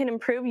how it can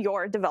improve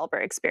your developer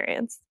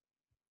experience.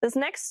 This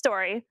next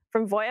story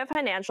from Voya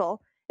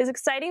Financial is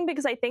exciting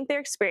because I think their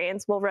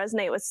experience will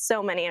resonate with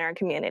so many in our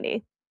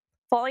community.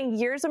 Following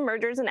years of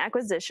mergers and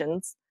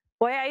acquisitions,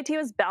 Voya IT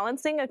was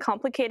balancing a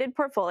complicated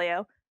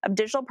portfolio of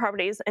digital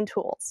properties and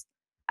tools.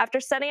 After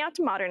setting out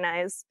to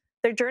modernize,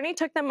 their journey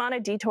took them on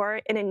a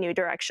detour in a new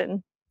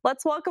direction.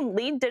 Let's welcome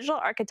lead digital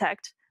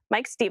architect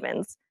Mike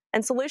Stevens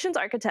and solutions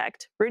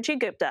architect Ruchi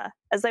Gupta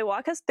as they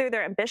walk us through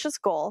their ambitious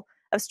goal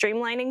of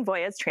streamlining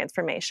Voya's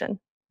transformation.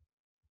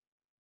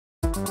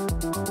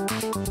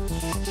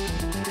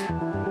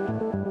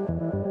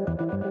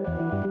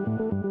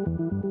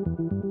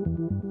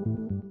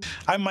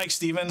 I'm Mike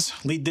Stevens,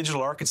 lead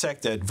digital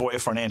architect at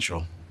Voya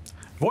Financial.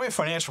 Voya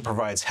Financial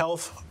provides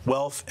health,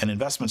 wealth, and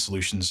investment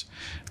solutions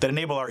that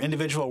enable our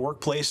individual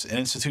workplace and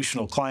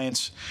institutional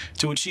clients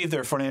to achieve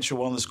their financial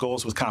wellness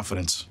goals with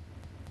confidence.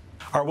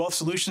 Our Wealth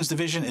Solutions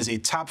division is a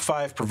top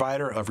 5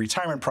 provider of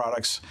retirement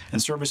products and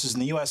services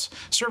in the U.S.,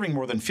 serving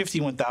more than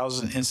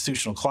 51,000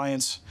 institutional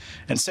clients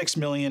and 6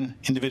 million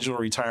individual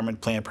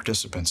retirement plan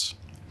participants.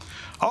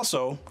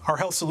 Also, our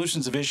Health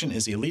Solutions division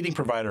is a leading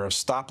provider of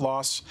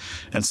stop-loss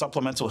and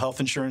supplemental health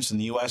insurance in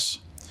the U.S.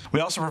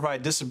 We also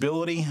provide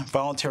disability,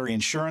 voluntary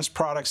insurance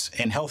products,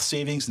 and health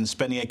savings and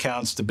spending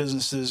accounts to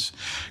businesses,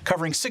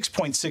 covering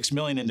 6.6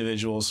 million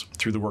individuals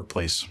through the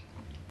workplace.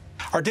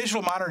 Our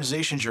digital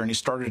modernization journey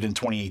started in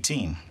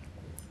 2018.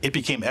 It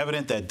became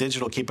evident that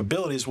digital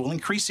capabilities will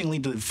increasingly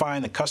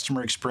define the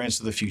customer experience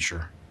of the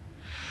future.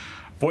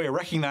 Voya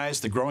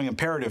recognized the growing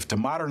imperative to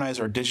modernize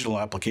our digital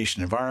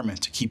application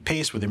environment to keep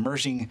pace with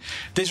emerging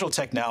digital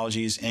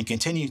technologies and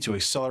continue to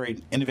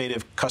accelerate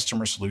innovative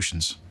customer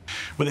solutions.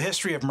 With a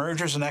history of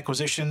mergers and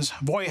acquisitions,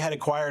 Voya had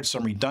acquired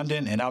some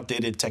redundant and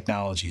outdated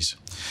technologies.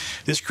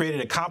 This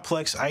created a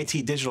complex IT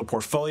digital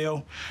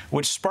portfolio,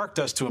 which sparked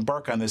us to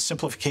embark on this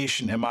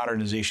simplification and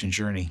modernization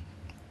journey.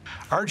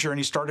 Our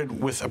journey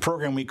started with a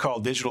program we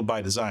call Digital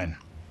by Design.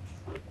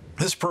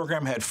 This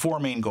program had 4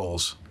 main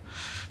goals.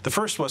 The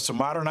first was to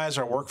modernize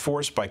our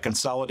workforce by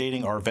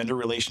consolidating our vendor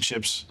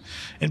relationships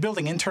and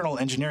building internal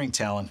engineering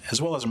talent, as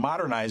well as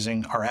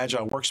modernizing our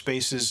agile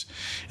workspaces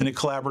in a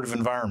collaborative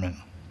environment.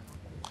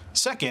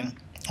 Second,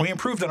 we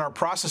improved on our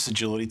process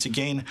agility to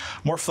gain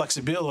more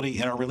flexibility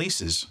in our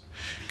releases,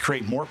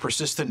 create more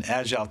persistent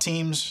agile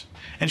teams,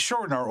 and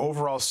shorten our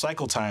overall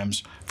cycle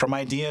times from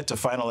idea to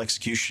final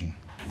execution.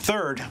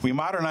 Third, we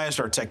modernized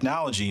our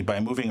technology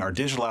by moving our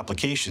digital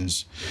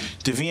applications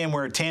to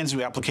VMware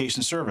Tanzu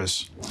Application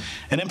Service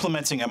and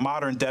implementing a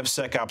modern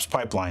DevSecOps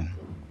pipeline.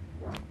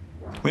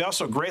 We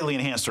also greatly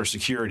enhanced our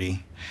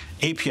security,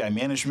 API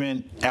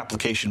management,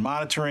 application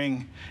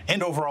monitoring,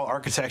 and overall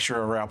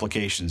architecture of our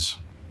applications.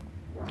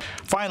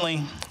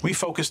 Finally, we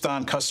focused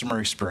on customer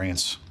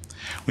experience.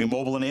 We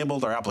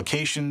mobile-enabled our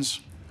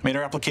applications, made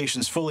our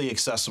applications fully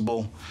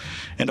accessible,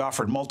 and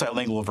offered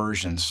multilingual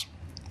versions.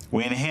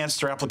 We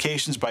enhanced our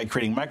applications by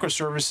creating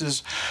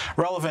microservices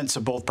relevant to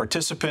both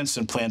participants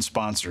and plan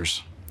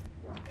sponsors.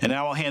 And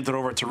now I'll hand it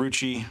over to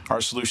Ruchi, our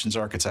solutions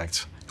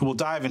architect, who will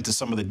dive into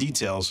some of the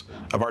details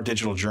of our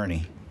digital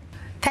journey.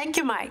 Thank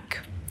you, Mike.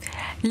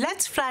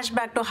 Let's flash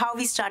back to how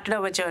we started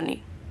our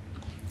journey.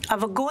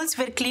 Our goals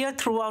were clear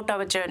throughout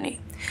our journey.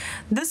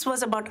 This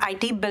was about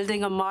IT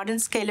building a modern,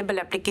 scalable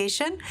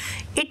application.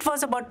 It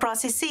was about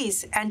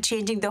processes and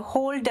changing the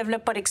whole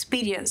developer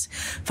experience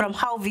from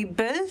how we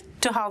build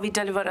to how we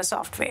deliver a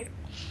software.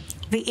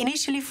 We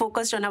initially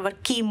focused on our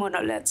key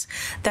monoliths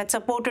that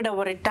supported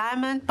our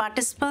retirement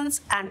participants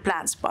and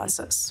plan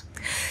sponsors.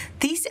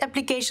 These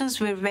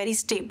applications were very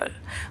stable,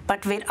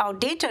 but were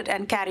outdated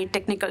and carried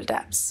technical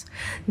debts.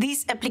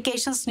 These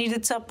applications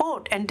needed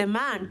support and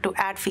demand to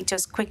add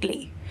features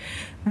quickly.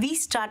 We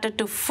started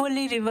to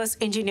fully reverse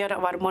engineer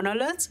our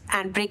monoliths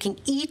and breaking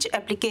each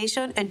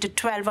application into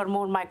 12 or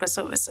more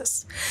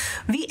microservices.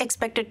 We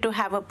expected to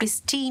have a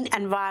pristine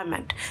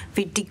environment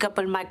with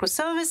decoupled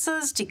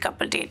microservices,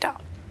 decoupled data.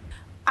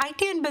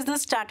 IT and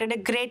business started a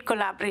great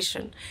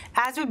collaboration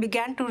as we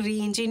began to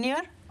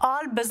re-engineer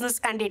all business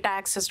and data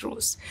access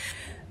rules.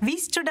 We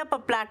stood up a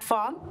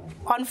platform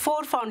on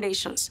 4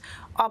 foundations,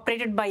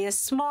 operated by a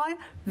small,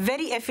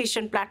 very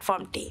efficient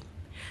platform team.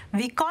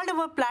 We called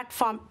our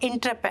platform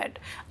Intrepid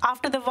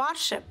after the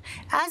warship,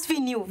 as we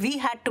knew we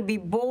had to be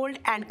bold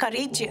and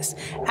courageous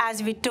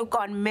as we took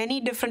on many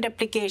different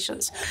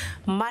applications,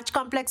 much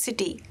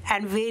complexity,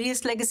 and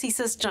various legacy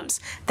systems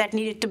that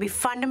needed to be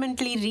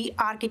fundamentally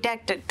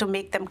re-architected to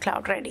make them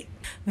cloud-ready.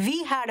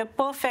 We had a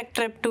perfect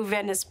trip to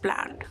Venice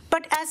planned,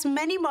 but as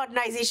many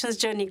modernizations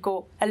journey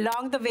go,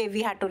 along the way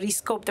we had to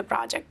rescope the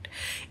project.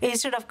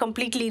 Instead of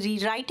completely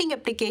rewriting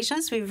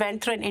applications, we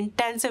went through an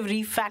intensive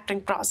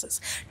refactoring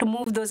process to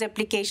move those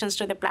applications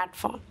to the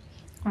platform.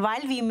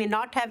 While we may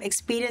not have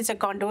experienced a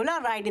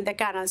gondola ride in the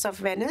canals of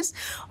Venice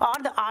or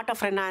the art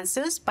of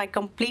Renaissance by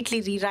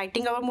completely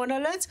rewriting our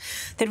monoliths,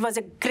 there was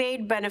a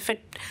great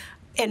benefit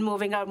in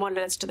moving our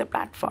monoliths to the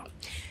platform.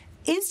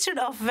 Instead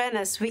of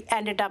Venice, we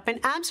ended up in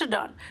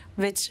Amsterdam,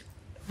 which,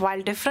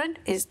 while different,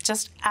 is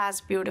just as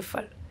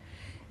beautiful.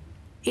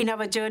 In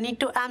our journey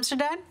to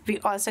Amsterdam, we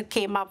also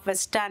came up with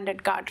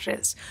standard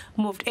guardrails,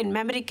 moved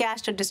in-memory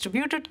cache to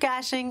distributed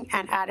caching,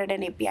 and added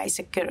an API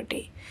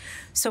security.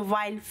 So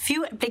while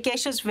few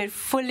applications were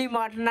fully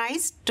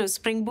modernized to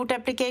Spring Boot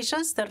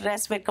applications, the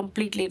rest were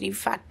completely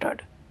refactored.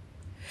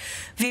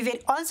 We were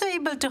also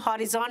able to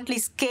horizontally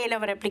scale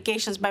our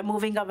applications by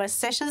moving our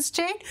session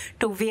state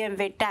to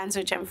VMware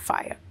Tanzu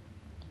Gemfire.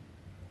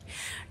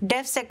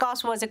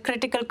 DevSecOps was a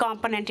critical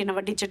component in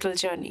our digital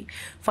journey.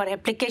 For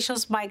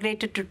applications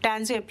migrated to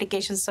Tanzu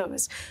Application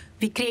Service,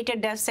 we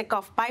created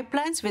DevSecOps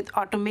pipelines with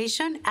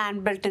automation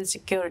and built-in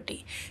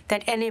security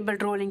that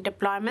enabled rolling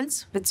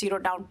deployments with zero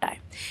downtime.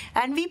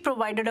 And we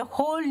provided a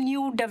whole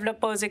new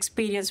developer's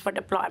experience for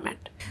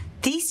deployment.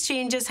 These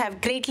changes have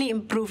greatly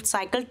improved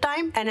cycle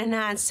time and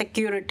enhanced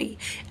security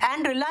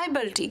and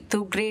reliability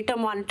through greater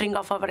monitoring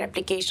of our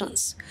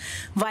applications.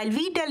 While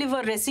we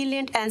deliver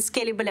resilient and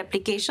scalable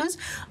applications,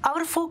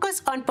 our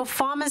focus on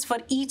performance for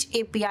each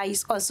API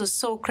is also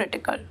so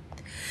critical.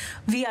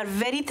 We are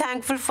very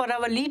thankful for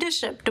our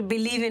leadership to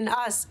believe in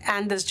us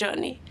and this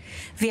journey.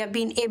 We have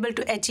been able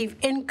to achieve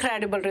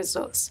incredible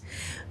results.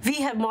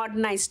 We have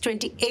modernized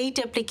 28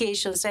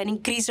 applications and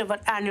increased our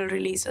annual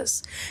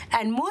releases.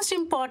 And most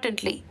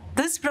importantly,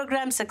 this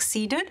program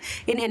succeeded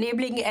in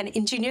enabling an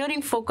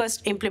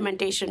engineering-focused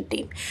implementation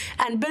team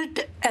and built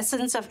a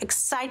sense of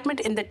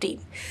excitement in the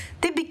team.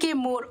 They became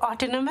more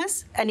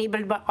autonomous,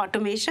 enabled by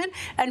automation,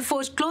 and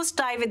forged close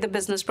tie with the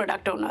business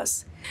product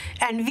owners.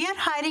 And we are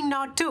hiring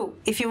now too,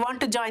 if you want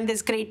to join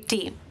this great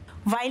team.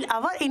 While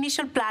our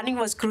initial planning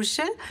was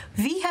crucial,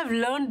 we have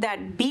learned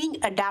that being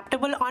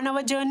adaptable on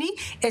our journey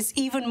is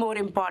even more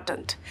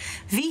important.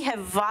 We have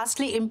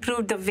vastly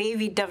improved the way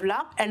we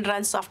develop and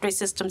run software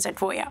systems at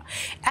Voya,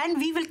 and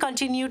we will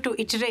continue to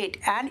iterate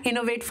and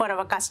innovate for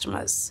our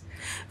customers.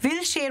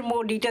 We'll share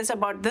more details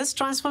about this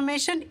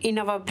transformation in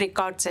our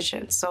breakout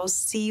session, so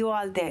see you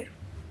all there.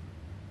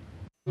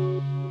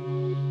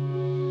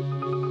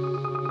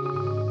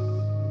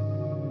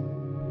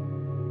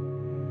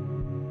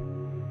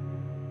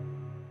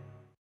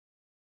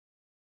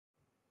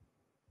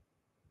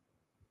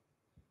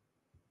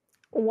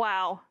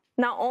 Wow.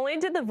 Not only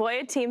did the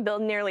Voya team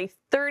build nearly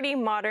 30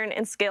 modern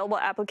and scalable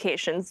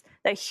applications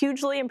that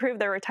hugely improved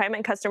their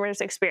retirement customers'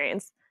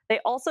 experience, they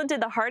also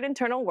did the hard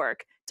internal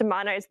work to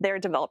modernize their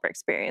developer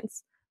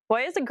experience.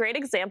 Voya is a great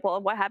example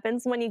of what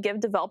happens when you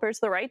give developers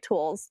the right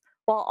tools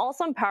while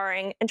also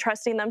empowering and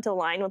trusting them to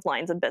align with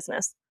lines of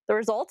business. The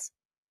results?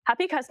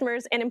 Happy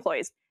customers and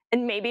employees,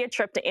 and maybe a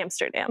trip to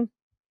Amsterdam.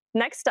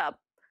 Next up,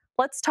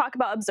 let's talk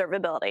about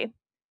observability.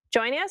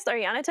 Joining us are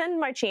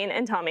Jonathan, Marcin,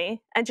 and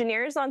Tommy,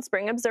 engineers on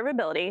Spring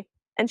Observability,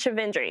 and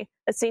Shavindri,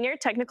 a senior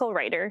technical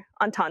writer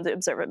on Tanzu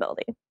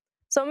Observability.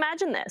 So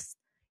imagine this.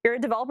 You're a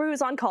developer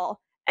who's on call,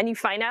 and you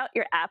find out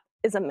your app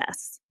is a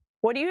mess.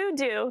 What do you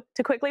do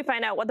to quickly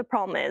find out what the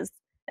problem is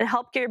and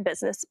help get your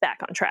business back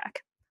on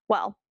track?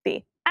 Well,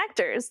 the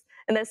actors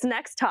in this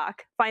next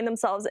talk find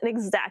themselves in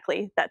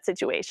exactly that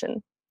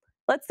situation.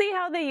 Let's see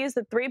how they use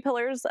the 3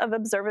 pillars of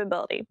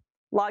observability: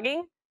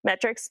 logging,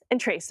 metrics, and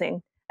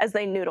tracing, as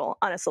they noodle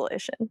on a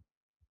solution.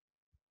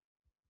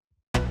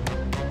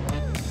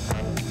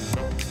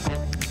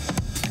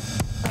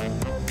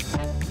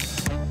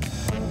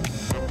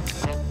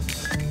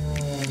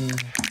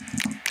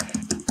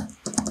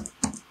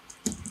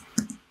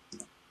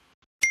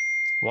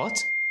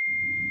 What?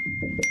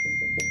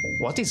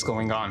 What is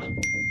going on?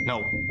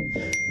 No.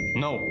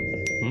 No.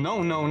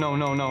 No, no, no,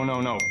 no, no,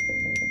 no, no.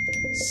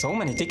 So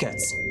many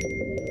tickets.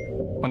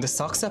 On the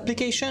SOX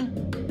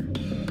application?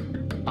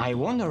 I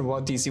wonder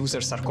what these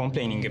users are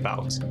complaining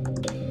about.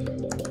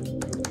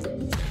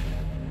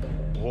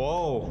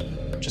 Whoa,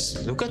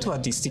 just look at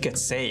what these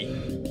tickets say.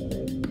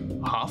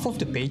 Half of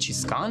the page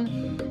is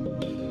gone?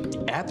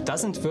 The app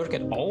doesn't work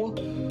at all?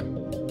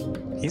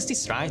 Is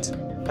this right?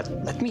 But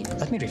let me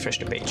refresh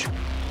the page.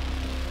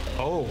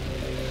 Oh,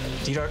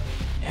 there are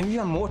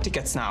even more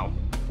tickets now.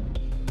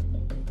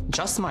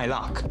 Just my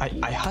luck.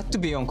 I had to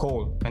be on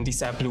call when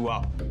this app blew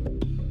up.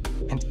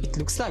 And it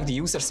looks like the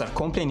users are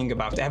complaining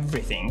about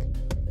everything.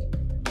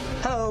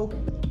 Hello!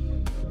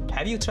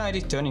 Have you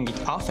tried turning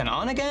it off and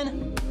on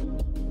again?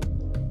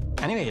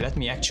 Anyway, let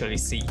me actually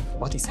see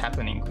what is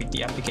happening with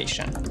the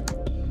application.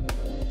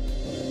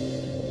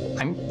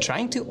 I'm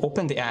trying to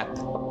open the app.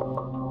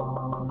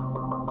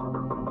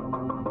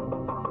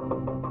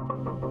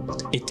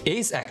 But it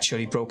is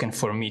actually broken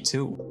for me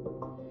too.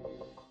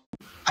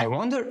 I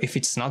wonder if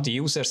it's not the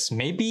users,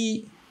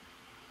 maybe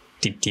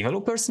the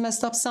developers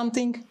messed up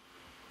something?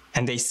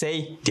 And they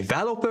say,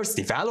 developers,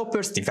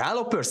 developers,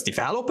 developers,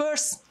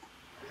 developers?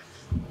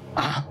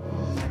 I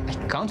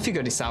can't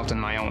figure this out on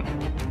my own.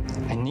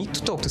 I need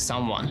to talk to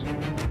someone.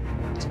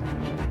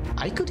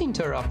 I could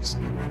interrupt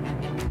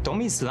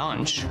Tommy's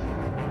lunch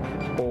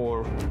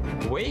or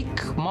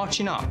wake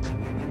Marcin up.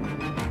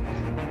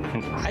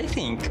 And I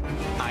think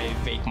I'll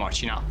wake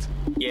Marcin up.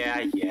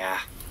 Yeah.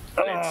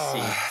 Let's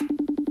see.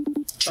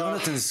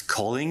 Jonathan's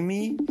calling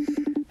me?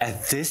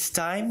 At this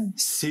time?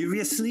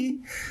 Seriously?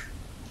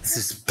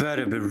 This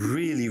better be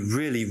really,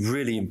 really,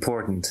 really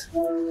important.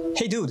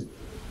 Hey dude,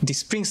 the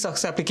Spring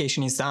SOX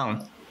application is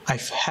down.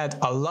 I've had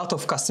a lot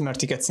of customer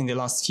tickets in the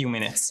last few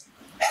minutes.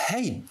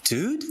 Hey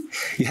dude,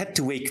 you had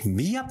to wake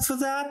me up for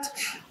that?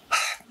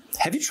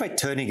 Have you tried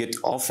turning it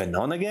off and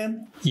on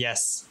again?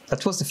 Yes,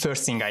 that was the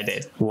first thing I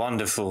did.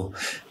 Wonderful.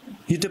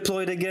 You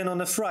deployed again on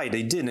a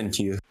Friday, didn't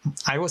you?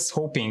 I was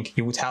hoping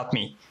you would help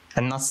me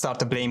and not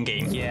start a blame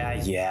game.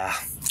 Yeah.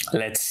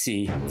 Let's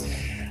see.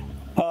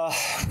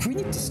 We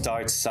need to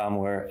start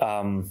somewhere.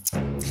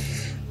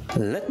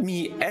 Let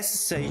me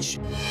SSH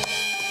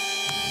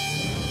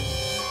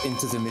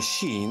into the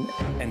machine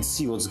and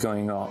see what's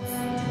going on.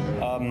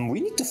 We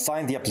need to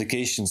find the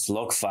application's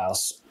log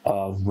files.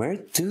 Where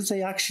do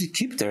they actually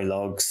keep their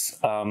logs?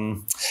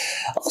 I'll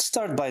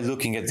start by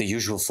looking at the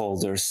usual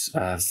folders.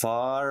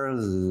 Var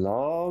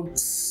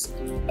logs.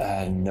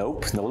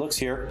 Nope, no logs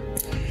here.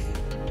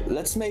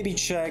 Let's maybe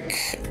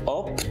check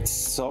opt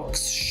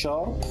SOX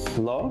shop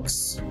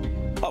logs.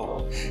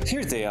 Oh,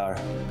 here they are.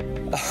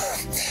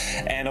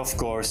 And of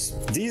course,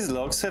 these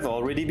logs have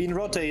already been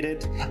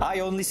rotated. I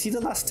only see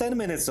the last 10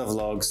 minutes of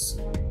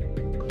logs.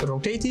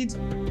 Rotated?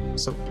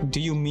 So do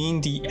you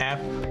mean the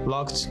app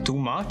logged too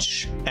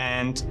much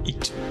and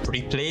it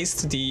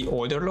replaced the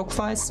older log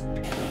files?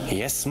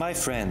 Yes, my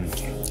friend.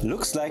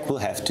 Looks like we'll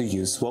have to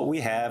use what we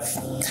have.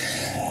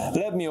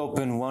 Let me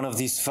open one of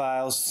these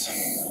files.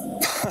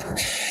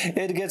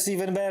 It gets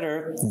even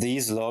better.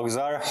 These logs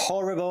are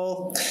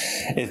horrible.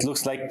 It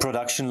looks like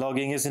production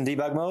logging is in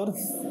debug mode.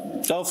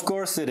 Of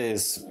course it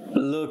is.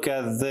 Look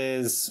at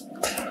this.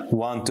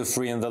 1 to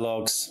 3 in the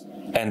logs.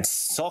 And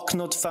sock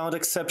not found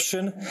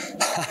exception?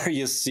 Are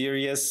you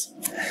serious?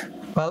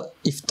 Well,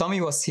 if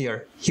Tommy was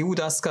here, he would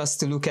ask us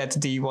to look at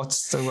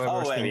what's the word.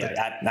 Oh,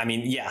 I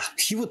mean, yeah,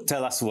 he would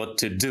tell us what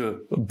to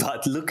do.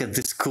 But look at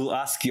this cool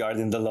ASCII art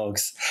in the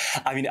logs.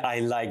 I mean, I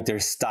like their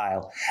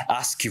style.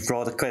 ASCII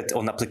rocket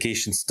on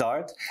application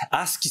start,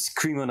 ASCII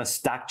scream on a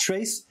stack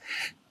trace.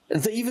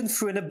 They even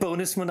threw in a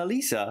bonus Mona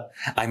Lisa.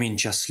 I mean,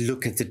 just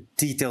look at the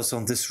details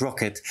on this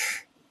rocket.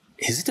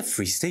 Is it a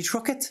 3-stage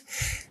rocket?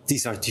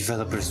 These are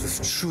developers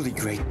with truly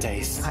great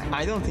taste.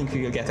 I don't think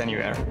we will get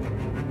anywhere.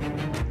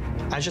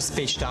 I'll just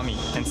page Tommy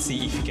and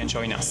see if he can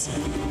join us.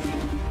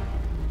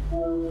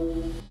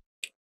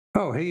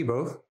 Oh, hey, you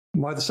both.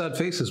 Why the sad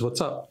faces? What's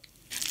up?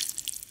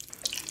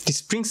 The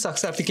Spring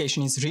Stocks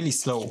application is really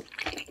slow.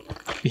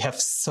 We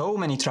have so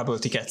many trouble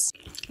tickets.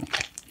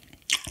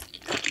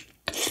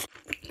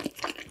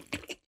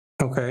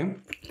 Okay.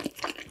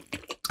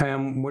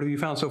 What have you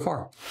found so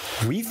far?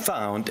 We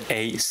found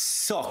a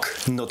sock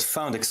not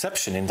found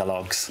exception in the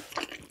logs.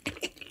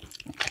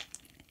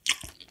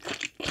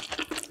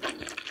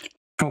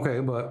 Okay,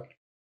 but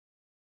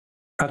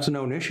that's a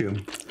known issue.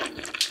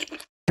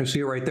 You see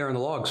it right there in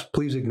the logs.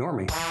 Please ignore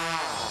me.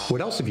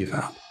 What else have you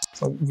found?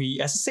 So we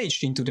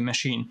SSH'd into the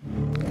machine.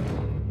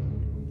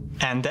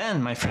 And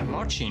then my friend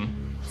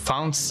Marcin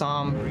found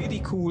some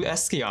really cool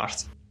ASCII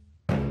art.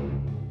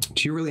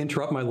 Did you really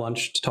interrupt my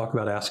lunch to talk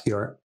about ASCII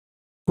art?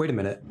 Wait a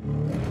minute.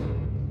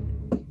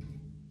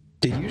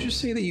 Did you just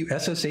say that you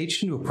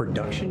SSH'd into a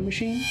production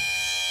machine?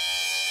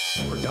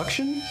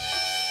 Production?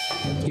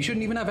 You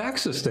shouldn't even have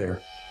access there.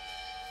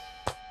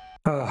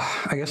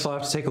 I guess I'll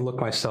have to take a look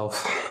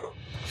myself.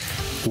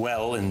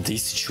 Well, in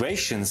these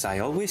situations, I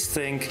always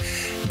think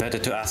better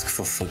to ask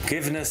for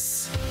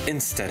forgiveness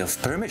instead of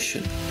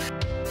permission.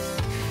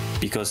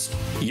 Because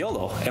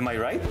YOLO, am I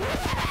right?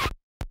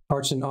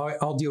 Marcin,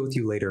 I'll deal with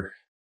you later.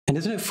 And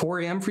isn't it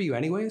 4 a.m. for you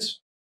anyways?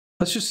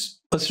 Let's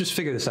just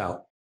figure this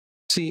out.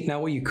 See, now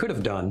what you could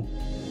have done,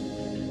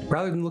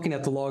 rather than looking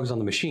at the logs on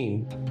the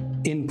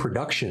machine in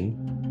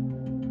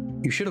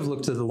production, you should have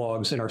looked at the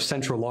logs in our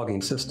central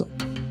logging system.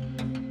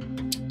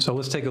 So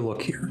let's take a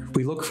look here. If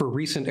we look for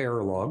recent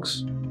error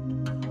logs,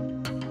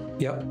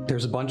 yep,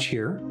 there's a bunch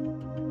here.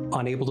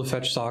 Unable to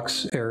fetch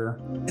socks error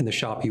in the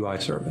shop UI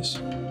service.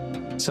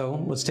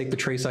 So let's take the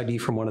trace ID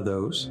from one of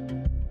those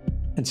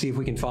and see if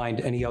we can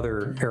find any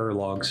other error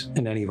logs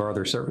in any of our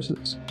other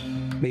services.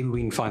 Maybe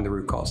we can find the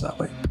root cause that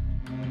way.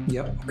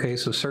 Yep, okay,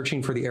 so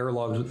searching for the error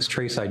logs with this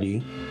trace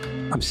ID,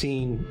 I'm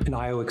seeing an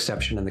IO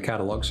exception in the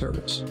catalog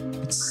service.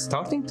 It's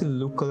starting to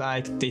look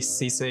like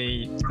this is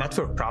a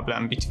network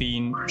problem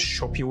between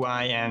Shop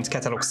UI and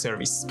catalog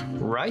service,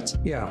 right?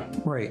 Yeah,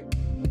 right.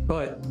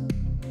 But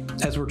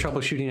as we're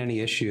troubleshooting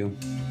any issue,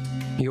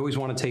 you always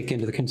want to take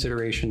into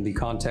consideration the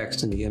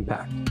context and the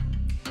impact,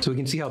 so we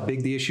can see how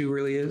big the issue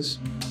really is,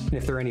 and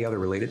if there are any other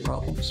related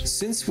problems.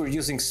 Since we're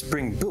using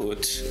Spring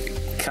Boot,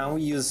 can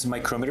we use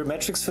micrometer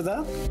metrics for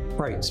that?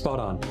 Right, spot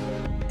on.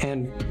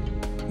 And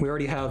we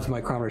already have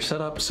micrometer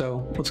set up,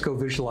 so let's go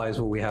visualize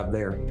what we have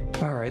there.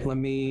 All right, let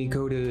me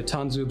go to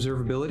Tanzu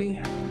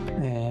Observability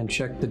and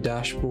check the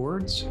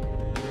dashboards.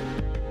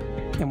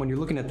 And when you're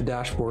looking at the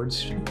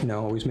dashboards,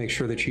 always make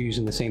sure that you're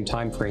using the same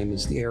time frame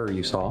as the error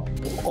you saw.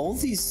 All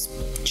these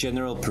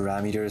general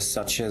parameters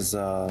such as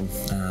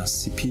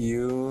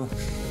CPU,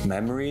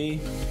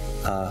 memory,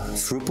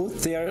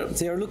 throughput,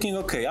 they are looking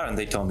okay, aren't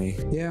they, Tommy?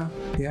 Yeah,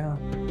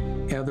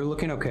 they're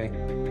looking okay.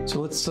 So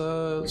let's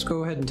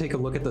go ahead and take a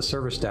look at the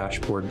service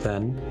dashboard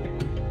then.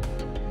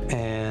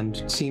 And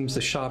it seems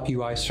the shop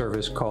UI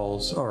service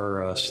calls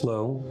are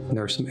slow, and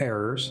there are some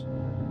errors.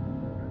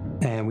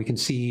 And we can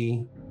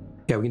see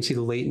the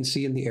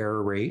latency and the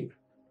error rate.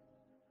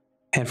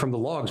 And from the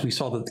logs, we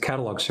saw that the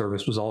catalog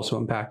service was also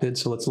impacted.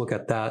 So let's look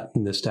at that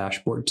in this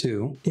dashboard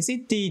too. Is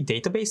it the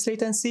database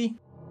latency?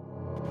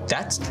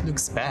 That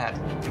looks bad.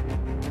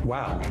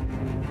 Wow,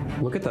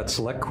 look at that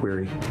select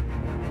query.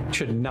 It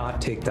should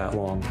not take that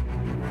long.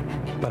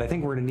 But I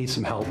think we're gonna need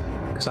some help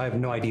because I have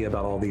no idea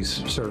about all these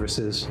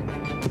services.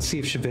 Let's see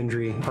if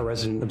Shavindri, our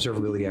resident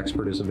observability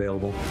expert, is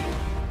available.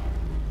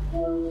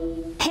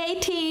 Hey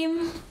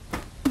team,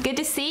 good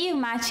to see you,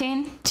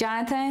 Marcin,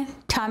 Jonathan,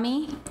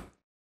 Tommy.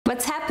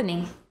 What's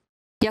happening?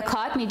 You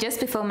caught me just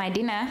before my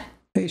dinner.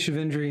 Hey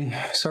Shavindri,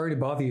 sorry to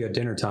bother you at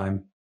dinner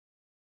time.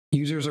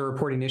 Users are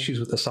reporting issues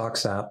with the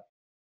SOX app.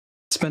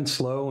 It's been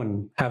slow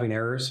and having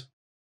errors.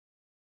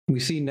 We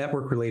see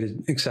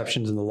network-related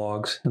exceptions in the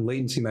logs, and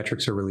latency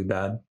metrics are really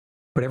bad,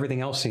 but everything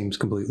else seems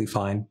completely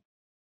fine.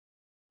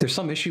 There's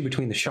some issue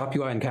between the shop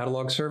UI and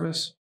catalog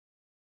service.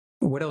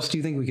 What else do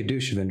you think we could do,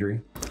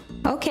 Shavindri?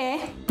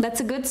 Okay,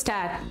 that's a good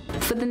start.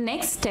 For the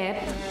next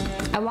step,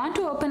 I want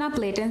to open up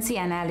latency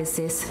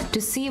analysis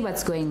to see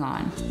what's going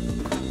on.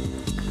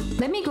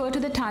 Let me go to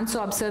the Tanzu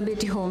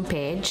Observability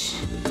homepage,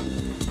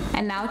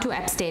 and now to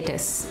app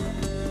status.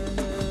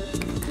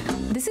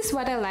 This is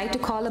what I like to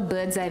call a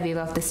bird's eye view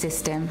of the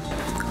system,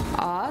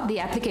 or the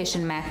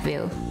application map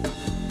view.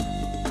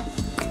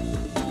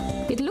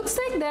 It looks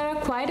like there are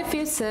quite a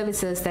few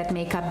services that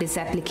make up this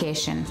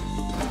application.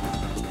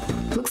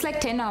 Looks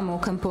like 10 or more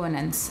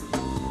components.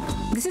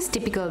 This is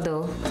typical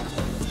though.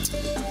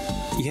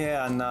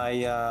 Yeah, and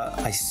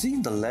I see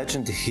in the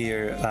legend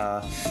here,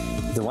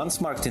 the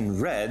ones marked in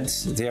red,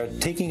 they are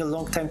taking a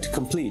long time to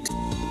complete.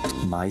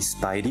 My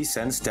spidey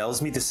sense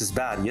tells me this is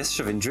bad. Yes,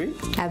 Shavindri?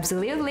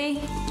 Absolutely,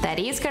 that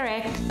is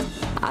correct.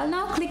 I'll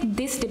now click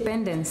this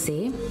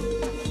dependency.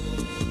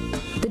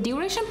 The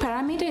duration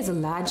parameter is a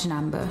large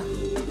number.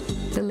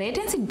 The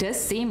latency does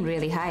seem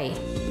really high.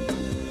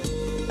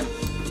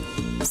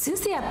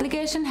 Since the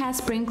application has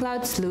Spring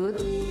Cloud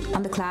Sleuth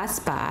on the class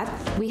path,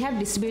 we have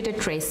distributed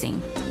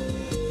tracing.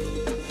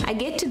 I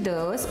get to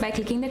those by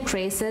clicking the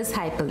traces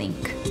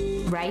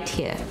hyperlink right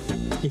here.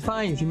 If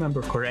I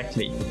remember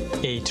correctly,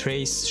 a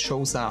trace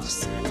shows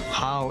us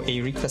how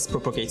a request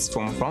propagates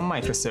from one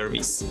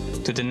microservice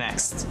to the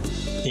next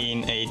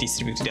in a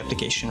distributed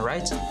application,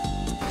 right?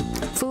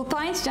 Full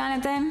points,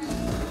 Jonathan.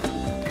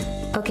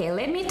 Okay,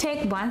 let me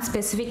take one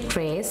specific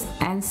trace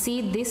and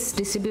see this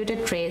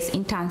distributed trace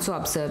in Tanso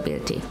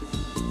observability.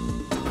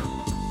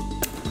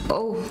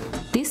 Oh,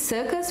 these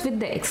circles with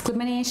the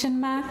exclamation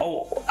mark?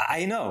 Oh,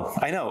 I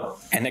know.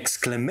 An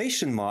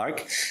exclamation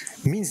mark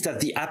means that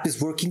the app is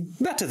working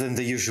better than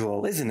the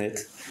usual, isn't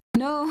it?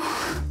 No,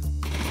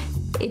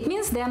 it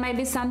means there might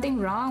be something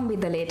wrong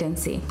with the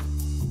latency.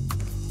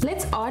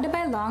 Let's order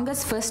by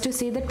longest first to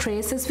see the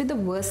traces with the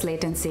worst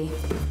latency.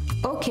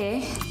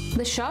 Okay,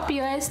 the shop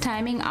UI is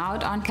timing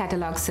out on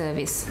catalog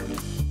service.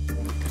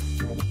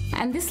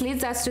 And this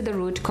leads us to the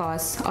root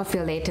cause of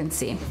your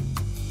latency.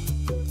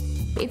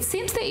 It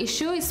seems the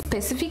issue is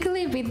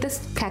specifically with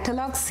the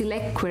catalog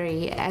select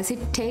query, as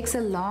it takes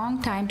a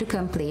long time to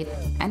complete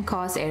and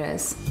cause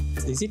errors.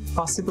 Is it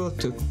possible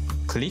to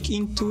click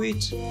into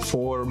it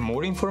for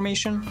more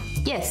information?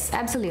 Yes,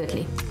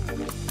 absolutely.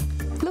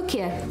 Look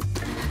here.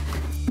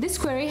 This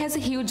query has a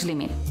huge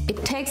limit.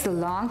 It takes a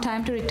long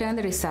time to return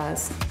the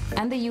results,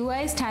 and the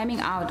UI is timing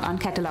out on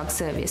catalog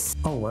service.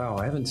 Oh wow,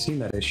 I haven't seen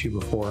that issue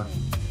before.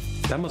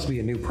 That must be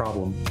a new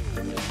problem.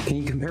 Can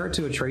you compare it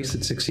to a trace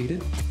that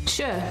succeeded?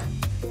 Sure.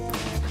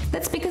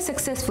 Let's pick a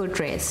successful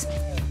trace.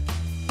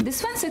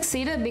 This one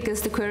succeeded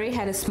because the query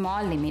had a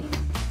small limit.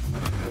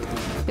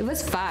 It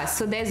was fast,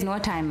 so there's no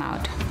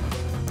timeout.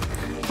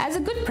 As a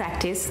good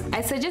practice,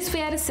 I suggest we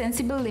add a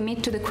sensible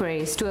limit to the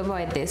queries to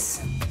avoid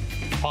this.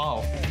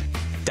 Wow,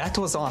 that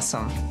was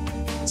awesome.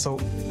 So,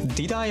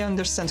 did I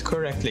understand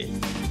correctly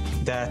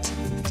that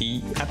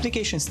the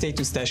application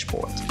status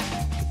dashboard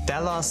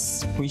tell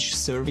us which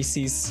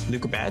services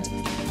look bad?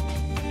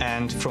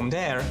 And from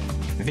there,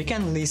 we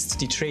can list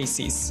the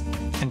traces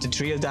and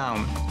drill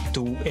down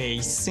to a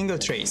single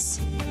trace.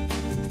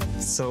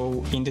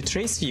 So in the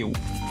trace view,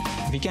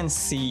 we can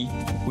see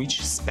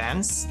which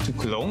spans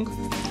took long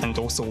and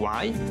also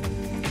why.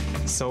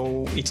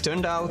 So it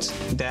turned out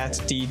that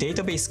the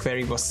database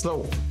query was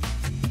slow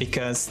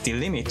because the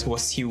limit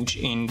was huge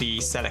in the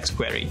select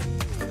query.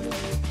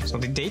 So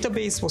the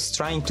database was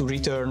trying to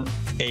return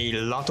a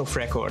lot of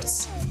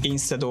records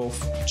instead of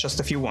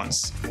just a few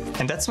ones.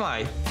 And that's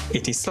why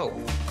it is slow.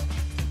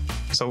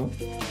 So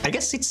I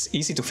guess it's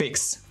easy to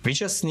fix. We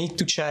just need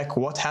to check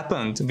what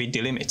happened with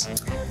the limit.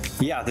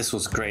 Yeah, this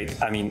was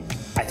great. I mean,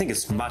 I think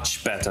it's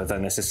much better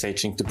than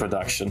SSHing to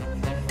production.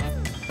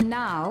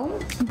 Now,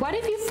 what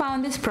if you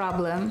found this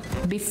problem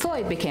before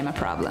it became a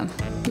problem?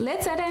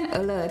 Let's add an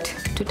alert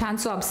to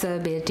Tanso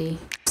observability,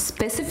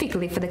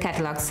 specifically for the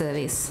catalog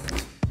service,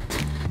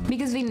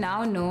 because we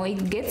now know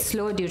it gets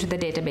slow due to the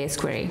database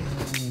query.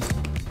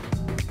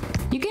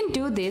 You can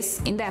do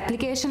this in the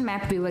application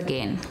map view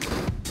again.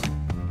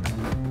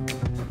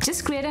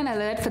 Just create an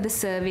alert for the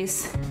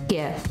service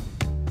here.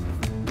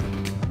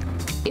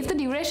 If the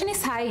duration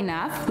is high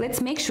enough, let's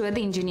make sure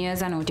the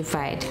engineers are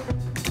notified.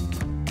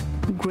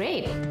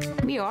 Great!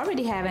 We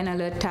already have an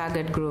alert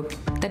target group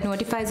that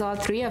notifies all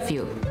three of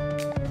you.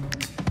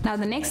 Now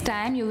the next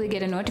time you will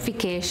get a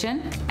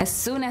notification as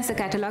soon as the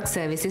catalog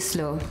service is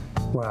slow.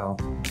 Wow,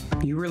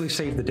 you really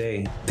saved the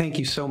day. Thank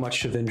you so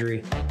much,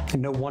 Shavindri.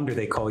 And no wonder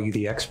they call you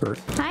the expert.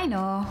 I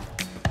know.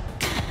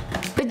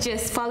 But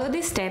just follow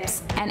these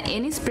steps and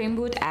any Spring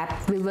Boot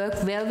app will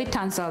work well with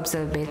Tanso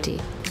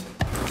observability.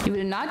 You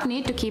will not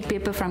need to keep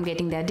people from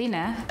getting their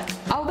dinner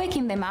or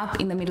waking them up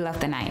in the middle of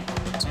the night.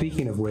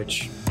 Speaking of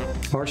which,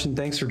 Marcin,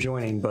 thanks for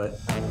joining, but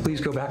please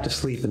go back to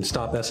sleep and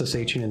stop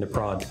SSHing into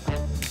prod.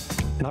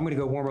 And I'm going to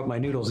go warm up my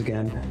noodles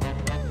again.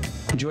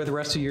 Enjoy the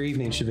rest of your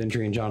evening,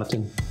 Shavindri and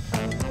Jonathan.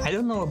 I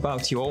don't know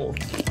about you all,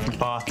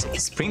 but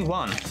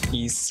SpringOne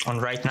is on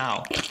right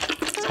now.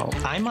 So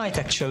I might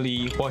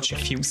actually watch a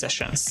few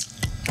sessions.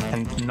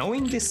 And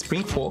knowing these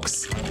Spring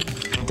folks,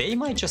 they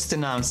might just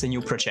announce a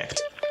new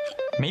project.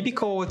 Maybe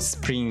called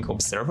Spring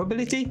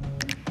Observability?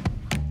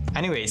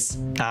 Anyways,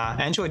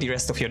 enjoy the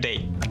rest of your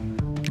day.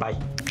 Bye.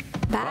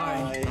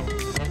 Bye.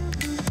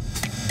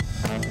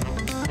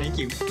 Thank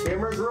you.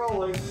 Camera's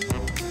rolling.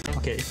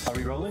 Okay. Are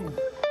we rolling?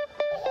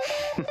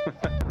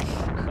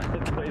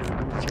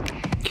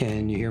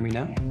 Can you hear me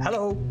now?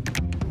 Hello.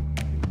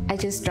 I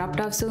just dropped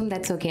off Zoom.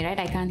 That's okay, right?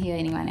 I can't hear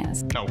anyone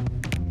else. No.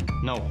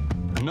 No.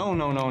 No,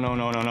 no, no, no,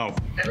 no, no, no.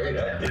 Great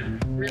idea.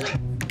 Really?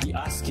 the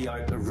ASCII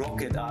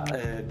rocket.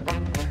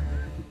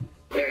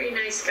 Very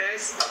nice,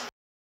 guys.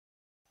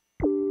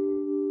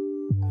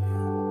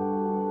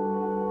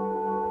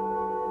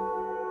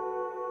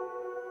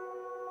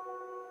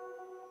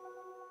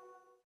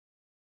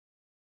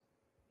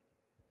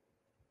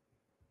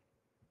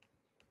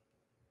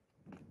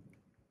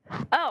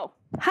 Oh,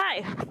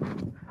 hi.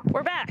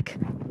 We're back.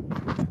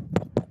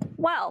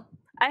 Well,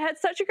 I had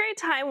such a great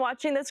time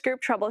watching this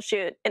group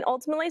troubleshoot and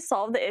ultimately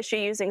solve the issue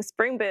using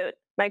Spring Boot,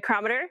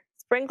 Micrometer,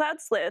 Spring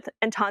Cloud Sleuth,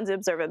 and Tanzu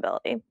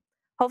Observability.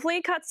 Hopefully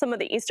you caught some of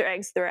the Easter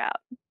eggs throughout.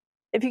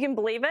 If you can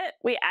believe it,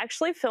 we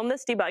actually filmed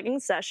this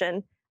debugging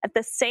session at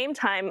the same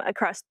time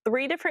across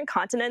 3 different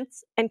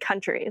continents and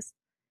countries.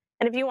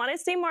 And if you want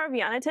to see more of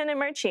Jonathan and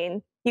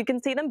Marcin, you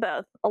can see them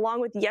both,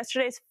 along with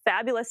yesterday's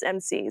fabulous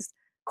MCs,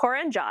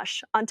 Cora and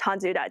Josh, on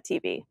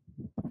Tanzu.tv.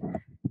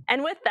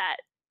 And with that,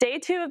 day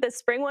 2 of the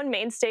SpringOne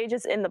main stage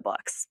is in the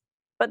books.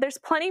 But there's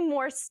plenty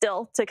more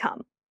still to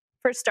come.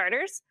 For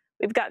starters,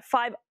 we've got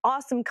 5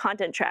 awesome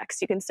content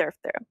tracks you can surf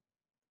through.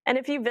 And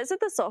if you visit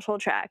the social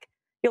track,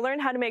 you'll learn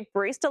how to make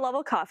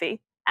barista-level coffee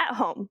at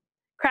home,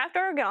 craft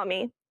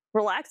origami,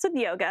 relax with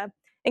yoga,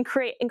 and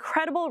create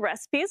incredible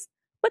recipes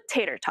with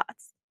tater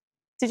tots.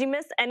 Did you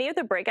miss any of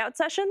the breakout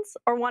sessions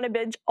or want to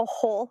binge a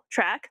whole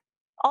track?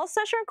 All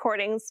session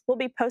recordings will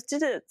be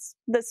posted to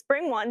the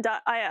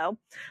SpringOne.io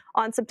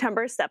on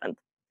September 7th.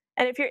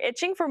 And if you're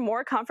itching for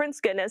more conference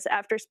goodness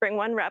after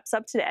SpringOne wraps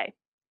up today,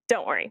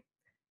 don't worry.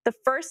 The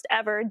first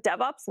ever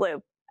DevOps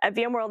Loop at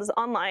VMworld is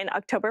online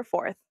October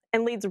 4th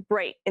and leads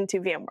right into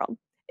VMworld.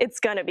 It's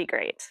gonna be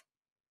great.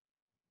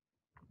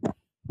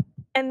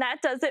 And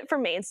that does it for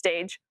main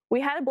stage.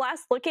 We had a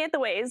blast looking at the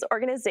ways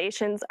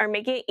organizations are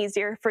making it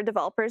easier for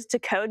developers to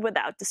code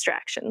without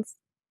distractions.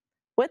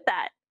 With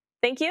that,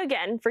 thank you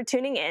again for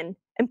tuning in,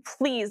 and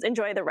please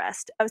enjoy the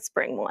rest of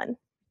SpringOne.